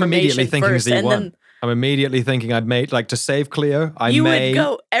for information. I'm immediately thinking first, Z1. and then I'm immediately thinking I'd made, like, to save Cleo, you would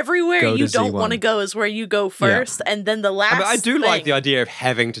go everywhere go you to don't Z1. want to go is where you go first, and then the last I mean, I do thing, like the idea of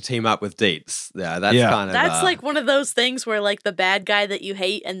having to team up with Deets. Yeah, that's kind of... That's like one of those things where like the bad guy that you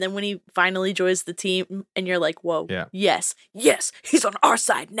hate, and then when he finally joins the team, and you're like, whoa, yes, he's on our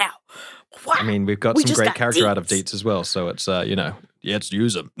side now. Wow. I mean, we've got We some just great got character out of Deets. Deets as well, so it's, let's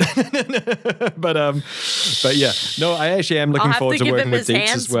use them. but yeah, no, I actually am looking I'll have forward to to give working him with his Deets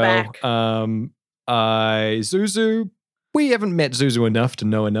hands as well. back. Zuzu, we haven't met Zuzu enough to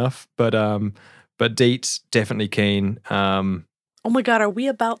know enough, but Deets definitely keen. Oh my god, are we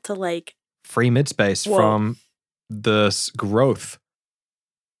about to like Free midspace Whoa. from this growth.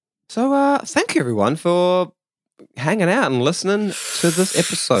 So, thank you everyone for hanging out and listening to this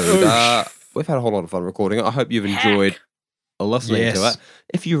episode. We've had a whole lot of fun recording it. I hope you've enjoyed listening to it.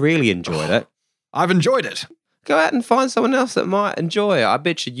 If you really enjoyed it, I've enjoyed it. Go out and find someone else that might enjoy it. I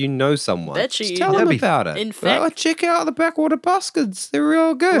bet you know someone. Bet you Just you tell do. them That'd be- about it. In Well, fact- check out the Backwater Bastards. They're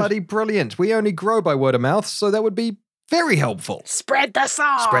real good. Bloody brilliant. We only grow by word of mouth, so that would be very helpful. spread the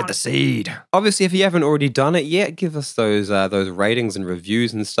song? Spread the seed. Obviously, if you haven't already done it yet, give us those ratings and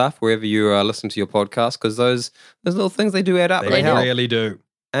reviews and stuff wherever you listen to your podcast, because those little things, they do add up. They help. really do.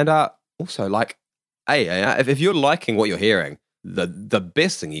 And also, like, hey, if you're liking what you're hearing, the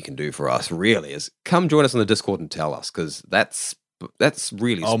best thing you can do for us really is come join us on the Discord and tell us, because that's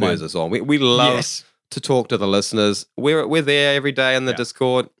really Oh, my- spurs us on. We love Yes. to talk to the listeners. We're there every day in the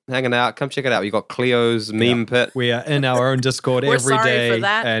Discord, hanging out. Come check it out. You got Cleo's meme pit. We are in our own Discord We're every sorry day for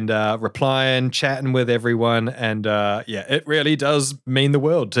that. and replying, chatting with everyone. And it really does mean the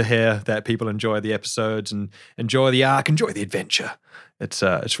world to hear that people enjoy the episodes and enjoy the arc, enjoy the adventure. It's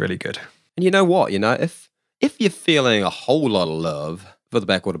really good. And you know what? If you're feeling a whole lot of love for the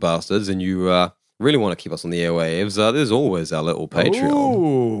Backwater Bastards and you really want to keep us on the airwaves, there's always our little Patreon.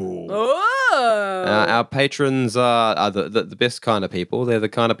 Ooh. Oh. Our patrons are the best kind of people. They're the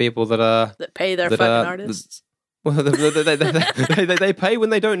kind of people that That pay their that, fucking artists. well, they pay when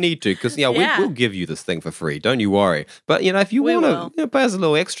they don't need to, because Yeah. we'll give you this thing for free. Don't you worry. But if you We want to pay us a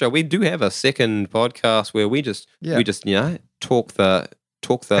little extra, we do have a second podcast where we just talk the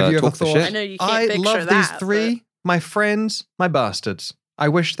Have you ever talk the thought, shit. I know you can't I picture love that, these three, my friends, my bastards. I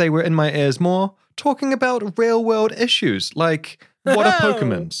wish they were in my ears more, talking about real world issues like what are Oh.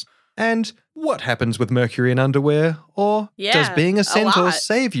 Pokemons and what happens with mercury in underwear, or does Yeah, being a a centaur lot.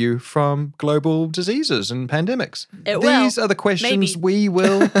 save you from global diseases and pandemics? It These will. are the questions Maybe. we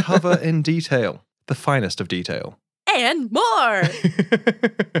will cover in detail, the finest of detail. And more.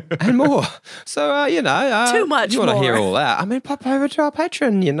 And more. So, Too much you want to hear more. all that? I mean, pop over to our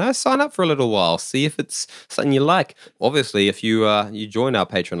Patreon, sign up for a little while, see if it's something you like. Obviously, if you join our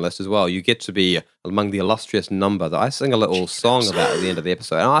Patreon list as well, you get to be among the illustrious number that I sing a little song about at the end of the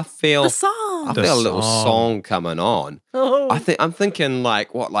episode. And I feel The song. I The feel a little song. song coming on. Oh. I'm thinking like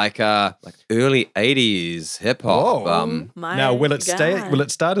early 80s hip hop. Whoa. My Now, will it God. Will it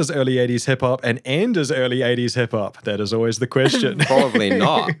start as early 80s hip hop and end as early 80s hip hop? That is always the question. Probably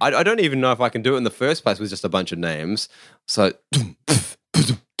not. I don't even know if I can do it in the first place with just a bunch of names. So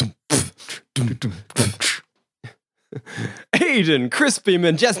Aiden, Chris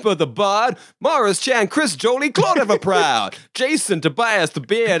Beeman, Jasper the Bard, Morris Chan, Chris Jolie, Claude Everproud, Jason, Tobias the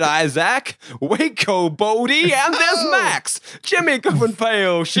Beard, Isaac, Waco Bodie, and there's Max, Jimmy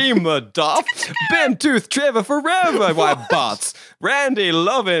Pale, Shima Duff, Ben Tooth, Trevor Forever, White Butts, Randy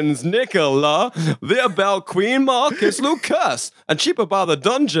Lovins, Nicola, the Bell Queen, Marcus, Lucas, and Cheaper by the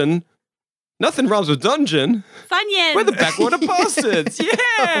Dungeon. Nothing rhymes with dungeon. Funyuns. We're the Backwater Bastards. Yeah.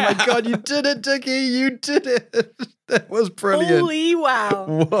 Oh my God, you did it, Dickie. You did it. That was brilliant. Holy wow.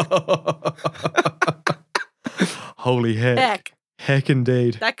 Whoa. Holy heck. Heck. Heck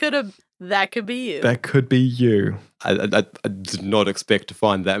indeed. That could be you. That could be you. I did not expect to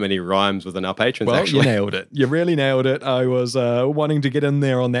find that many rhymes within our patrons, Well, actually. you nailed it. You really nailed it. I was wanting to get in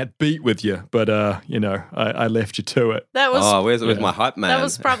there on that beat with you, but, I left you to it. That was Oh, where's my hype man? that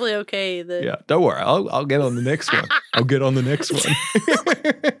was probably okay. Yeah, don't worry. I'll get on the next one. I'll get on the next one.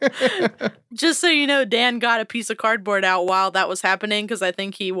 Just so you know, Dan got a piece of cardboard out while that was happening because I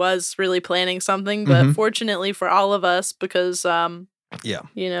think he was really planning something. But fortunately for all of us, because Yeah.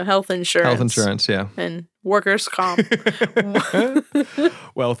 health insurance, Health insurance, yeah. and workers' comp.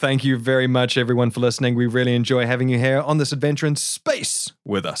 Well, thank you very much, everyone, for listening. We really enjoy having you here on this adventure in space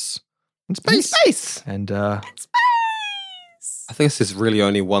with us. In space. Space. And I think there's really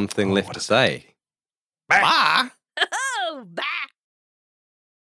only one thing left to say. Bye.